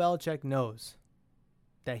 Bill Belichick knows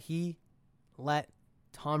that he let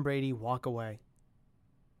Tom Brady walk away.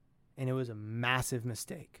 And it was a massive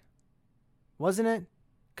mistake. Wasn't it?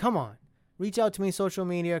 Come on. Reach out to me social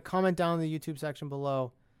media. Comment down in the YouTube section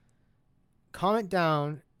below. Comment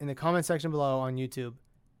down in the comment section below on YouTube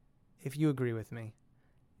if you agree with me.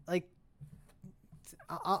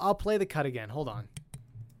 I'll play the cut again. Hold on.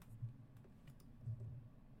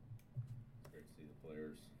 Great to see the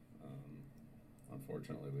players.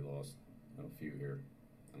 Unfortunately, we lost a few here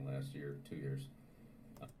in the last year, 2 years.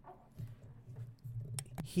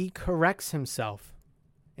 He corrects himself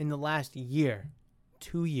in the last year,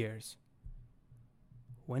 2 years.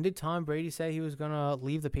 When did Tom Brady say he was going to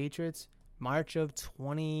leave the Patriots? March of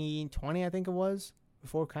 2020, I think it was,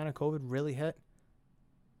 before kind of COVID really hit,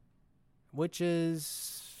 which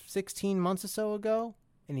is 16 months or so ago,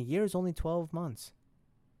 and a year is only 12 months.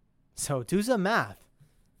 So do some math.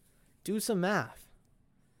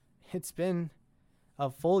 It's been a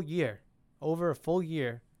full year, over a full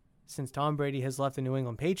year, since Tom Brady has left the New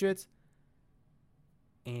England Patriots.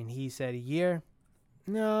 And he said a year.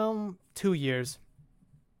 No, 2 years.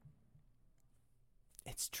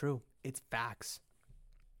 It's true. It's facts.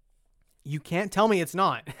 You can't tell me it's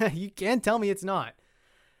not. You can't tell me it's not.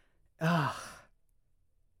 To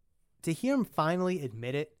hear him finally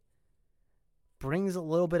admit it brings a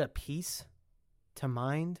little bit of peace to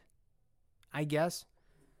mind, I guess.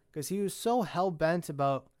 Because he was so hell-bent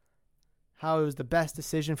about how it was the best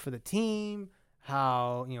decision for the team,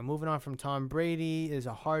 how, moving on from Tom Brady is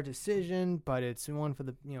a hard decision, but it's one for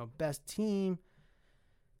the, best team.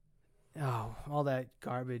 Oh, all that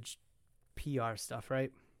garbage PR stuff,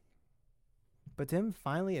 right? But to him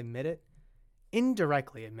finally admit it,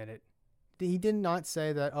 indirectly admit it. He did not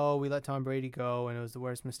say that, we let Tom Brady go and it was the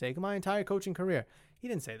worst mistake of my entire coaching career. He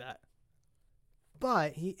didn't say that.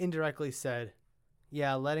 But he indirectly said,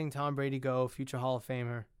 yeah, letting Tom Brady go, future Hall of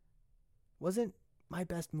Famer, wasn't my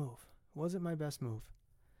best move.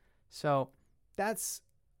 So that's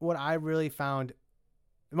what I really found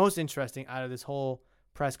most interesting out of this whole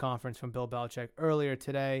press conference from Bill Belichick earlier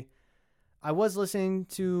today. I was listening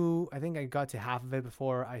to, I think I got to half of it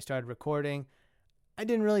before I started recording. I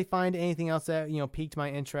didn't really find anything else that, piqued my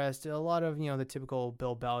interest. A lot of, the typical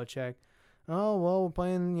Bill Belichick. Oh, well, we're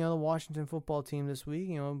playing, the Washington football team this week.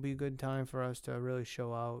 It'll be a good time for us to really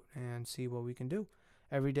show out and see what we can do.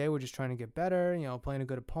 Every day we're just trying to get better, playing a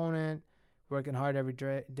good opponent, working hard every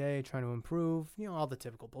day, trying to improve, all the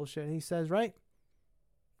typical bullshit he says, right?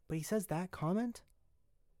 But he says that comment,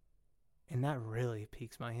 and that really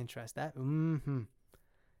piques my interest.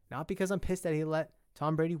 Not because I'm pissed that he let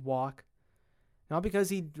Tom Brady walk, not because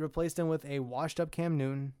he replaced him with a washed-up Cam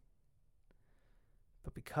Newton,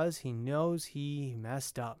 but because he knows he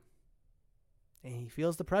messed up. And he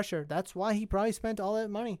feels the pressure. That's why he probably spent all that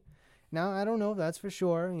money. Now, I don't know if that's for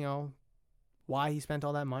sure, why he spent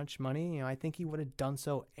all that much money. I think he would have done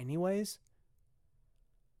so anyways.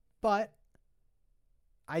 But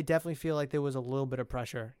I definitely feel like there was a little bit of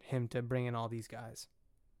pressure him to bring in all these guys.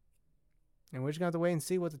 And we're just going to have to wait and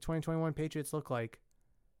see what the 2021 Patriots look like.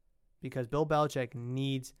 Because Bill Belichick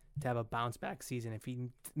needs to have a bounce back season. If he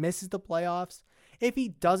misses the playoffs, if he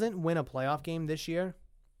doesn't win a playoff game this year,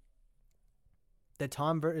 the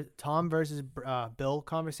Tom versus Bill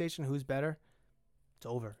conversation, who's better? It's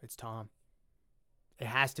over. It's Tom. It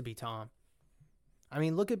has to be Tom. I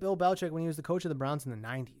mean, look at Bill Belichick when he was the coach of the Browns in the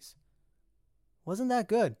 90s. Wasn't that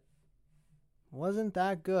good.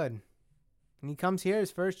 And he comes here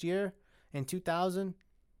his first year in 2000.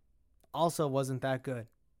 Also wasn't that good.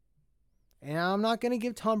 And I'm not going to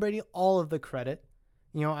give Tom Brady all of the credit.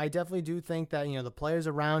 I definitely do think that, the players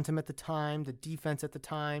around him at the time, the defense at the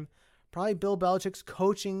time, probably Bill Belichick's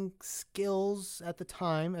coaching skills at the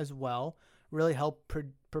time as well, really helped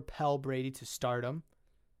propel Brady to stardom.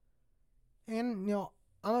 And,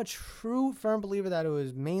 I'm a true firm believer that it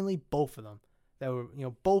was mainly both of them that were,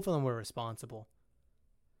 both of them were responsible.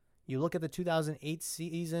 You look at the 2008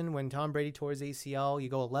 season when Tom Brady tore his ACL, you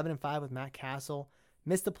go 11-5 with Matt Castle,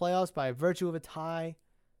 missed the playoffs by virtue of a tie.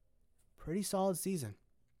 Pretty solid season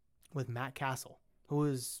with Matt Castle, who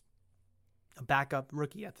was a backup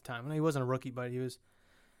rookie at the time. Well, he wasn't a rookie, but he was,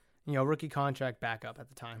 rookie contract backup at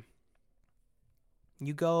the time.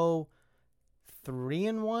 You go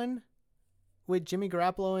 3-1 with Jimmy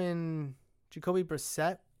Garoppolo and Jacoby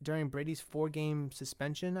Brissett during Brady's 4-game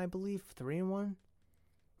suspension, I believe. 3-1.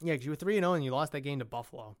 Yeah, because you were 3-0 and you lost that game to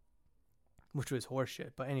Buffalo, which was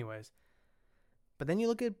horseshit. But anyways. But then you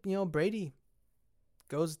look at, Brady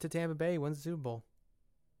goes to Tampa Bay, wins the Super Bowl.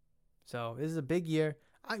 So this is a big year.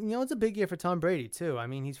 It's a big year for Tom Brady too. I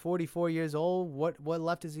mean, he's 44 years old. What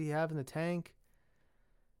left does he have in the tank?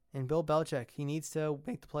 And Bill Belichick, he needs to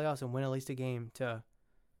make the playoffs and win at least a game to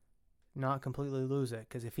not completely lose it.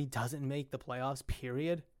 Because if he doesn't make the playoffs,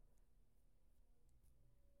 period,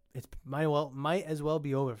 it might as well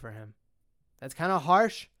be over for him. That's kind of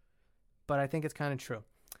harsh, but I think it's kind of true.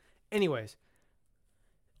 Anyways,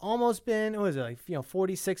 almost been,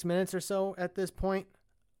 46 minutes or so at this point.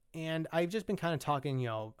 And I've just been kind of talking,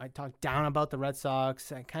 I talked down about the Red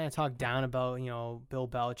Sox. I kind of talked down about, Bill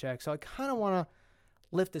Belichick. So I kind of want to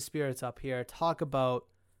lift the spirits up here, talk about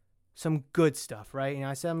some good stuff, right?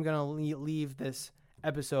 I said I'm going to leave this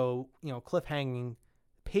episode, cliffhanging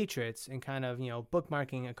Patriots and kind of,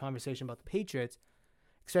 bookmarking a conversation about the Patriots,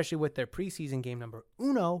 especially with their preseason game number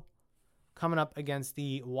uno coming up against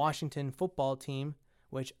the Washington football team,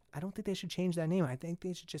 which I don't think they should change that name. I think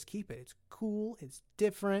they should just keep it. It's cool. It's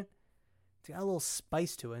different. It's got a little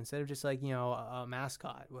spice to it instead of just like, a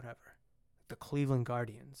mascot, whatever. The Cleveland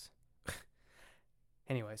Guardians.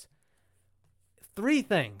 Anyways, three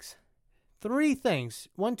things.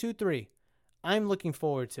 1, 2, 3. I'm looking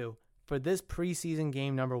forward to for this preseason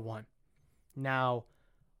game number 1. Now,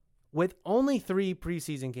 with only 3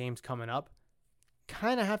 preseason games coming up,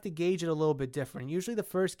 kind of have to gauge it a little bit different. Usually the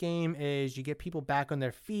first game is you get people back on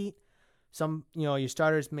their feet. Some, your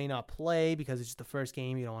starters may not play because it's just the first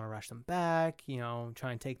game. You don't want to rush them back,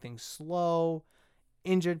 try and take things slow.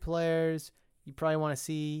 Injured players, you probably want to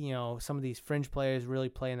see, some of these fringe players really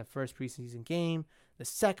play in the first preseason game. The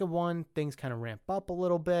second one, things kind of ramp up a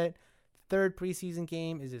little bit. Third preseason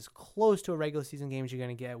game is as close to a regular season game as you're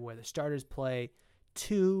going to get, where the starters play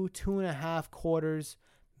 2.5 quarters,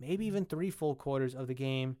 maybe even 3 full quarters of the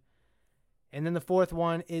game. And then the fourth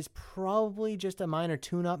one is probably just a minor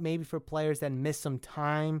tune-up, maybe for players that miss some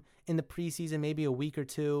time in the preseason, maybe a week or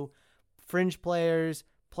two. Fringe players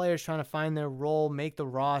trying to find their role, make the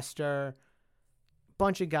roster.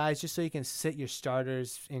 bunch of guys just so you can sit your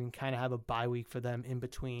starters and kind of have a bye week for them in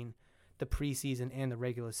between the preseason and the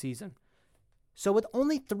regular season. So with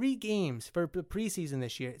only 3 games for the preseason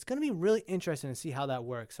this year, it's going to be really interesting to see how that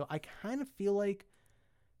works. So I kind of feel like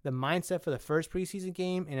the mindset for the first preseason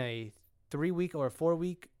game in a 3-week or a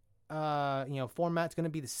 4-week format is going to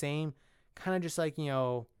be the same. Kind of just like,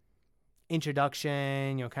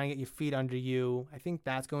 introduction, kind of get your feet under you. I think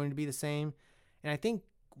that's going to be the same. And I think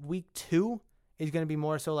week 2 is going to be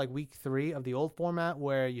more so like week 3 of the old format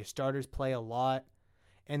where your starters play a lot.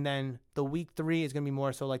 And then the week 3 is going to be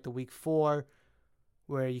more so like the week 4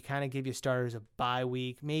 where you kind of give your starters a bye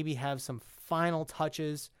week, maybe have some final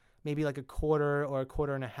touches, maybe like a quarter or a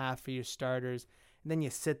quarter and a half for your starters. And then you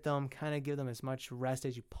sit them, kind of give them as much rest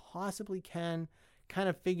as you possibly can, kind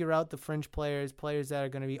of figure out the fringe players that are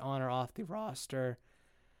going to be on or off the roster,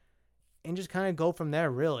 and just kind of go from there,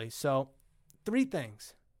 really. So 3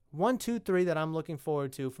 things. 1, 2, 3 that I'm looking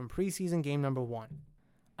forward to from preseason game number 1.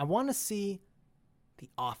 I want to see the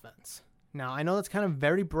offense. Now, I know that's kind of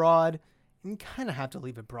very broad, and you kind of have to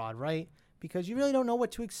leave it broad, right? Because you really don't know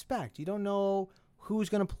what to expect. You don't know who's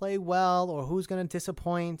going to play well or who's going to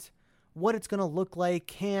disappoint, what it's going to look like,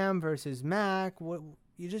 Cam versus Mac.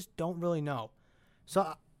 You just don't really know.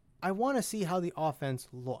 So I want to see how the offense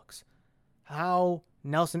looks, how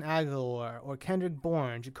Nelson Aguilar or Kendrick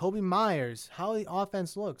Bourne, Jacoby Myers, how the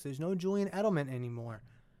offense looks. There's no Julian Edelman anymore.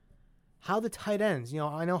 How the tight ends,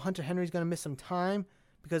 I know Hunter Henry's going to miss some time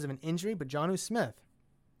because of an injury, but Jonnu Smith,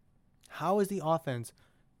 how is the offense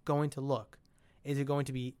going to look? Is it going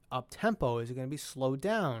to be up-tempo? Is it going to be slowed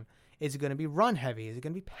down? Is it going to be run-heavy? Is it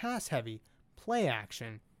going to be pass-heavy? Play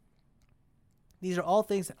action? These are all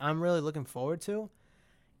things that I'm really looking forward to.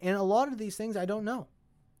 And a lot of these things I don't know.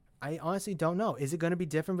 I honestly don't know. Is it going to be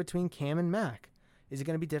different between Cam and Mac? Is it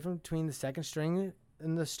going to be different between the second string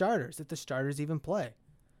and the starters, if the starters even play?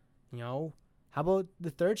 How about the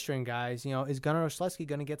third string guys? Is Gunnar Olszewski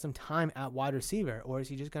going to get some time at wide receiver, or is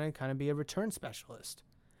he just going to kind of be a return specialist?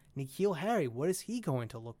 N'Keal Harry, what is he going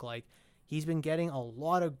to look like? He's been getting a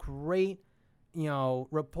lot of great,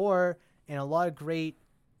 rapport and a lot of great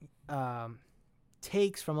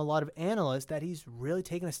takes from a lot of analysts that he's really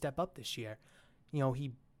taken a step up this year.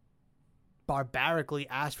 He barbarically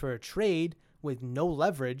asked for a trade with no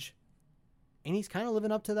leverage, and he's kind of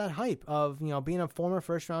living up to that hype of, being a former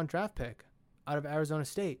first-round draft pick out of Arizona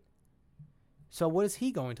State. So what is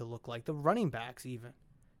he going to look like? The running backs even.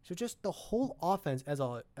 So just the whole offense as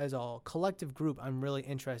a collective group, I'm really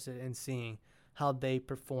interested in seeing how they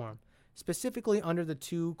perform, specifically under the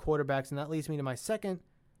 2 quarterbacks. And that leads me to my second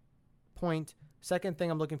point. Second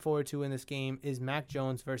thing I'm looking forward to in this game is Mac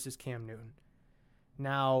Jones versus Cam Newton.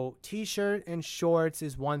 Now, t-shirt and shorts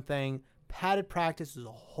is one thing. Padded practice is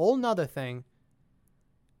a whole nother thing.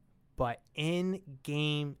 But in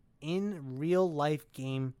real life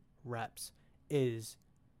game reps is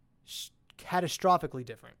catastrophically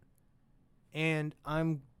different. And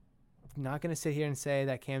I'm not going to sit here and say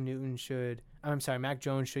that Mac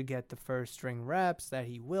Jones should get the first string reps, that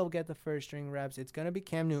he will get the first string reps. It's going to be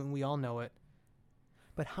Cam Newton. We all know it.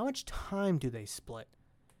 But how much time do they split?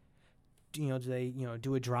 Do they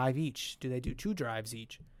do a drive each? Do they do 2 drives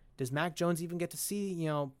each? Does Mac Jones even get to see,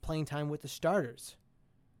 playing time with the starters?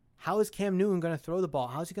 How is Cam Newton going to throw the ball?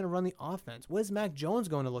 How is he going to run the offense? What is Mac Jones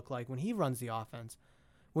going to look like when he runs the offense?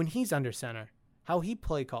 When he's under center? How he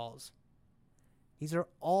play calls? These are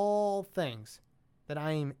all things that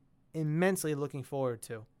I am immensely looking forward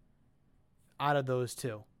to out of those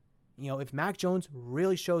 2. If Mac Jones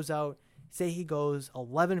really shows out, say he goes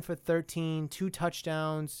 11 for 13, 2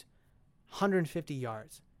 touchdowns, 150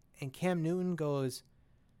 yards, and Cam Newton goes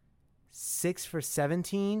 6 for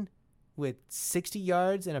 17 with 60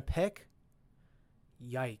 yards and a pick,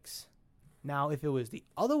 yikes. Now, if it was the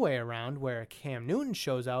other way around where Cam Newton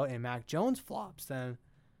shows out and Mac Jones flops, then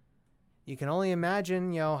you can only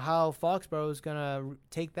imagine, how Foxborough is going to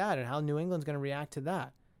take that and how New England's going to react to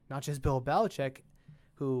that. Not just Bill Belichick,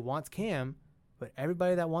 who wants Cam, but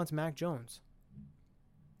everybody that wants Mac Jones.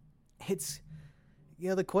 It's,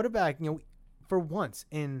 the quarterback, for once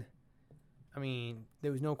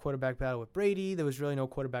there was no quarterback battle with Brady. There was really no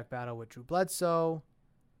quarterback battle with Drew Bledsoe.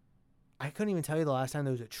 I couldn't even tell you the last time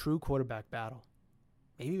there was a true quarterback battle.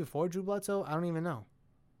 Maybe before Drew Bledsoe? I don't even know.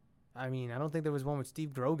 I don't think there was one with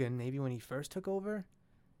Steve Grogan, maybe when he first took over.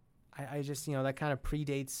 I just, that kind of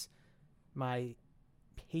predates my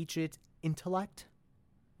Patriot intellect.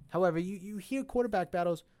 However, you hear quarterback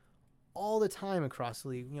battles all the time across the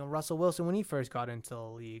league. Russell Wilson, when he first got into the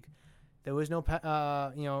league, there was no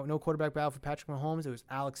quarterback battle for Patrick Mahomes. It was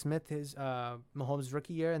Alex Smith, his Mahomes'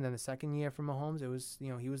 rookie year, and then the second year for Mahomes, it was,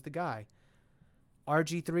 he was the guy.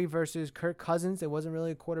 RG3 versus Kirk Cousins. There wasn't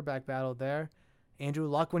really a quarterback battle there. Andrew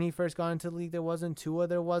Luck, when he first got into the league, there wasn't. Tua,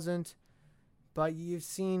 there wasn't. But you've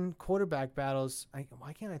seen quarterback battles.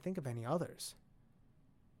 Why can't I think of any others?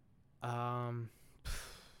 I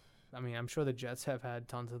mean, I'm sure the Jets have had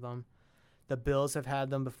tons of them. The Bills have had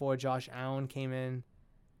them before Josh Allen came in.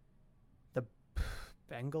 The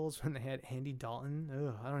Bengals, when they had Andy Dalton.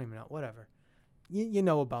 Ugh, I don't even know. Whatever. You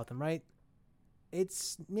know about them, right?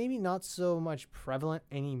 It's maybe not so much prevalent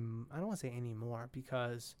I don't want to say anymore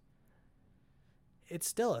because it's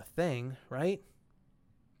still a thing, right?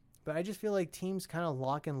 But I just feel like teams kind of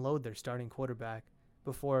lock and load their starting quarterback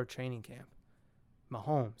before training camp.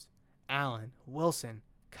 Mahomes, Allen, Wilson,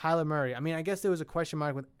 Kyler Murray. I mean, I guess there was a question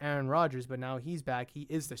mark with Aaron Rodgers, but now he's back. He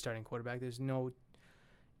is the starting quarterback. There's no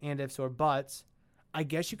and ifs or buts. I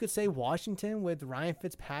guess you could say Washington with Ryan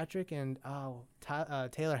Fitzpatrick and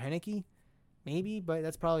Taylor Heinicke, maybe, but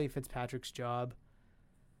that's probably Fitzpatrick's job.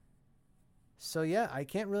 So, yeah, I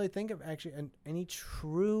can't really think of actually any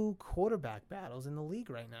true quarterback battles in the league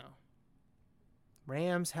right now.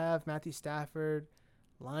 Rams have Matthew Stafford.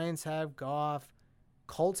 Lions have Goff.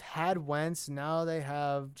 Colts had Wentz. Now they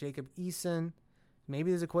have Jacob Eason.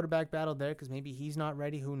 Maybe there's a quarterback battle there because maybe he's not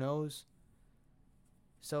ready. Who knows?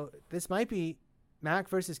 So this might be, Mac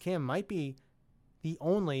versus Cam might be the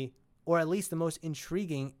only, or at least the most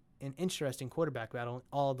intriguing and interesting quarterback battle in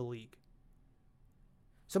all of the league.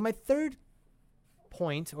 So my third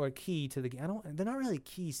point or key to the game, they're not really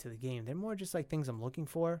keys to the game. They're more just like things I'm looking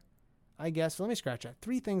for, I guess. So let me scratch that.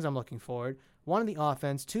 3 things I'm looking forward. 1, the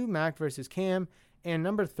offense. 2, Mac versus Cam. And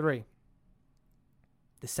number 3,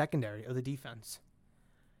 the secondary or the defense.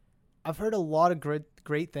 I've heard a lot of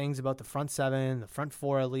great things about the front 7, the front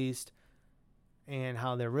 4 at least, and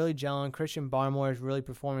how they're really gelling. Christian Barmore is really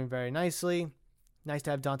performing very nicely. Nice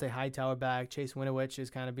to have Dante Hightower back. Chase Winovich is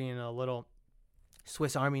kind of being a little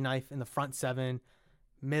Swiss Army knife in the front 7,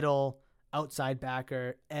 middle, outside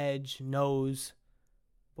backer, edge, nose.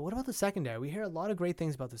 But what about the secondary? We hear a lot of great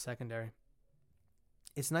things about the secondary.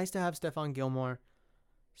 It's nice to have Stephon Gilmore.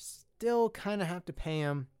 Still kind of have to pay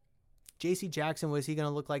him. J.C. Jackson, what is he going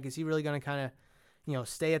to look like? Is he really going to kind of,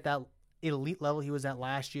 stay at that elite level he was at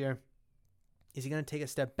last year? Is he going to take a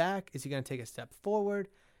step back? Is he going to take a step forward?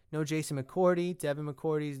 No Jason McCourty. Devin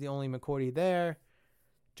McCourty is the only McCourty there.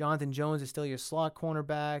 Jonathan Jones is still your slot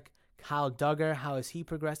cornerback. Kyle Duggar, how has he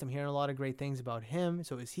progressed? I'm hearing a lot of great things about him.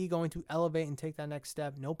 So is he going to elevate and take that next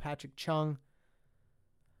step? No Patrick Chung.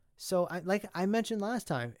 So like I mentioned last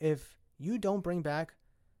time, if you don't bring back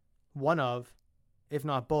one of, if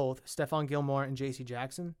not both, Stephon Gilmore and J.C.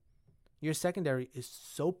 Jackson, your secondary is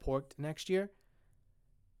so porked next year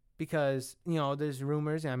because, there's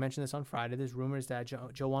rumors, and I mentioned this on Friday, there's rumors that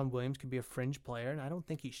Joejuan Williams could be a fringe player, and I don't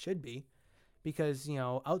think he should be because,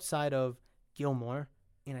 outside of Gilmore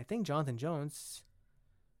and I think Jonathan Jones,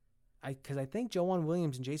 because I think Joejuan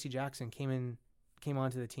Williams and J.C. Jackson came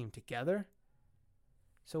onto the team together.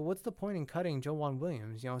 So what's the point in cutting Joejuan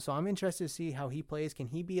Williams? So I'm interested to see how he plays. Can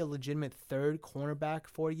he be a legitimate third cornerback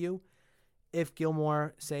for you? If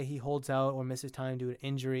Gilmore, say he holds out or misses time due to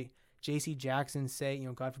injury, J.C. Jackson, say,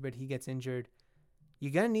 God forbid he gets injured,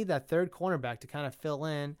 you're going to need that third cornerback to kind of fill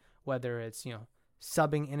in, whether it's,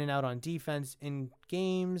 subbing in and out on defense in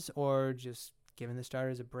games or just giving the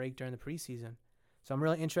starters a break during the preseason. So I'm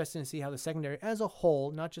really interested to see how the secondary as a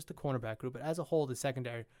whole, not just the cornerback group, but as a whole, the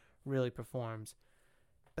secondary really performs.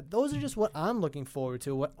 But those are just what I'm looking forward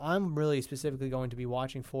to, what I'm really specifically going to be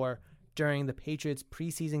watching for during the Patriots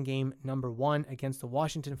preseason game number 1 against the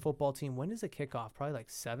Washington football team. When does it kick off? Probably like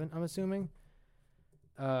 7, I'm assuming.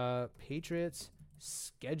 Patriots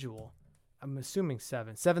schedule. I'm assuming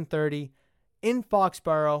 7:30 in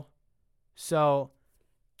Foxborough. So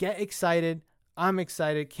get excited. I'm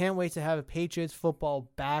excited. Can't wait to have Patriots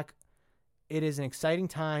football back. It is an exciting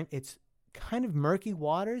time. It's kind of murky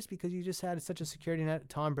waters because you just had such a security net,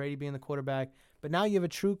 Tom Brady being the quarterback. But now you have a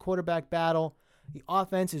true quarterback battle. The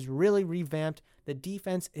offense is really revamped. The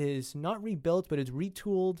defense is not rebuilt, but it's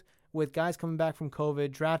retooled with guys coming back from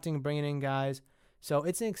COVID, drafting and bringing in guys. So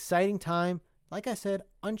it's an exciting time. Like I said,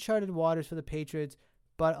 uncharted waters for the Patriots,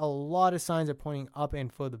 but a lot of signs are pointing up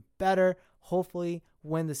and for the better. Hopefully,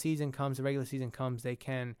 when the season comes, the regular season comes, they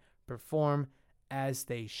can perform as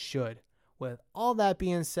they should. With all that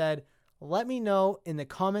being said, let me know in the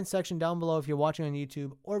comment section down below if you're watching on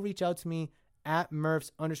YouTube, or reach out to me at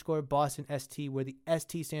Murphs_BostonST, where the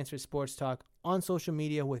ST stands for Sports Talk, on social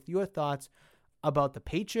media with your thoughts about the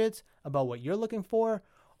Patriots, about what you're looking for,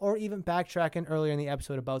 or even backtracking earlier in the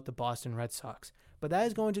episode about the Boston Red Sox. But that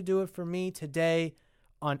is going to do it for me today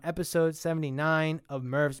on episode 79 of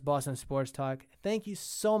Merv's Boston Sports Talk. Thank you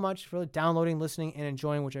so much for downloading, listening, and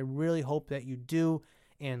enjoying, which I really hope that you do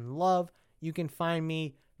and love. You can find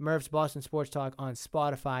me, Merv's Boston Sports Talk, on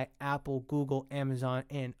Spotify, Apple, Google, Amazon,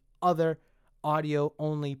 and other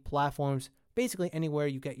audio-only platforms. Basically, anywhere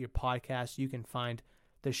you get your podcasts, you can find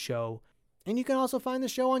the show. And you can also find the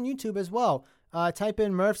show on YouTube as well. Type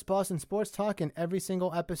in Merv's Boston Sports Talk, and every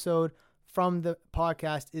single episode from the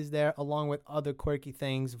podcast is there, along with other quirky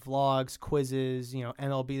things, vlogs, quizzes,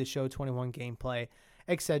 MLB The Show 21 gameplay,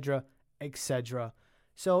 etc., etc.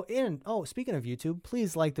 So, speaking of YouTube,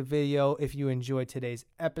 please like the video if you enjoyed today's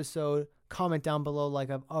episode. Comment down below like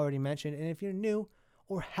I've already mentioned. And if you're new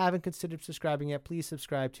or haven't considered subscribing yet, please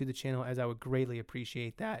subscribe to the channel, as I would greatly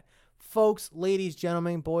appreciate that. Folks, ladies,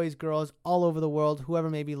 gentlemen, boys, girls, all over the world, whoever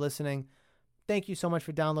may be listening, thank you so much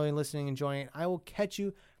for downloading, listening, enjoying it. I will catch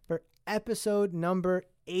you for episode number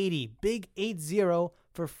 80, big 80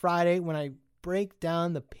 for Friday, when I break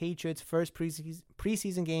down the Patriots' first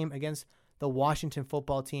preseason game against the Washington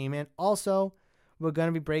football team. And also, we're going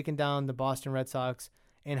to be breaking down the Boston Red Sox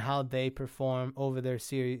and how they perform in their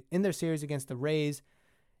series against the Rays.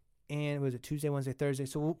 And was it Tuesday, Wednesday, Thursday?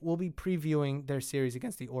 So we'll be previewing their series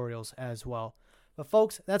against the Orioles as well. But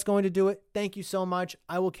folks, that's going to do it. Thank you so much.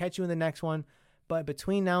 I will catch you in the next one. But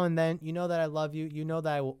between now and then, you know that I love you. You know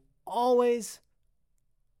that I will always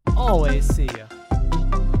see you.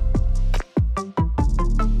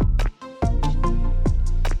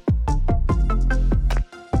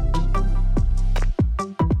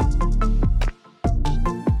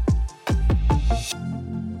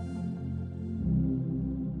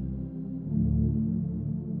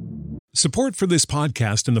 Support for this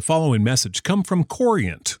podcast and the following message come from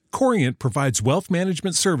Corient. Corient provides wealth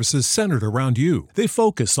management services centered around you. They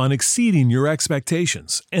focus on exceeding your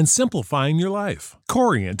expectations and simplifying your life.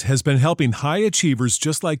 Corient has been helping high achievers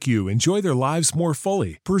just like you enjoy their lives more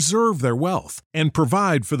fully, preserve their wealth, and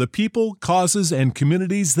provide for the people, causes, and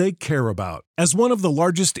communities they care about. As one of the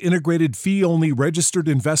largest integrated fee-only registered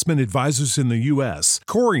investment advisors in the U.S.,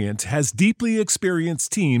 Corient has deeply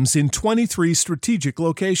experienced teams in 23 strategic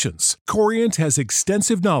locations. Corient has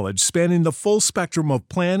extensive knowledge spanning the full spectrum of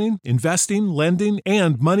planning, investing, lending,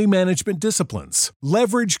 and money management disciplines.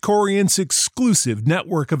 Leverage Corient's exclusive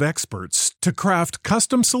network of experts to craft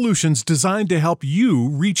custom solutions designed to help you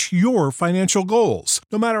reach your financial goals,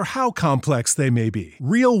 no matter how complex they may be.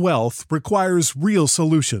 Real wealth requires real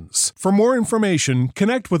solutions. For more information,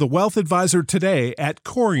 connect with a wealth advisor today at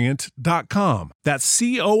Corient.com. That's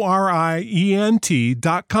Corient.com.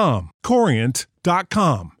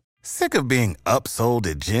 Corient.com. Sick of being upsold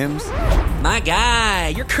at gyms? My guy,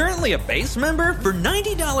 you're currently a base member? For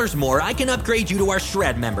 $90 more, I can upgrade you to our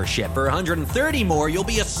Shred membership. For $130 more, you'll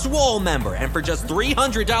be a Swole member. And for just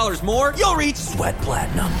 $300 more, you'll reach Sweat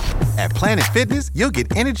Platinum. At Planet Fitness, you'll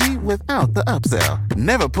get energy without the upsell.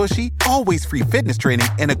 Never pushy, always free fitness training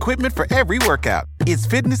and equipment for every workout. It's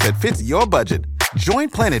fitness that fits your budget. Join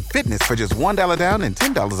Planet Fitness for just $1 down and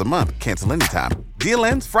 $10 a month. Cancel anytime. Deal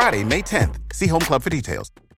ends Friday, May 10th. See Home Club for details.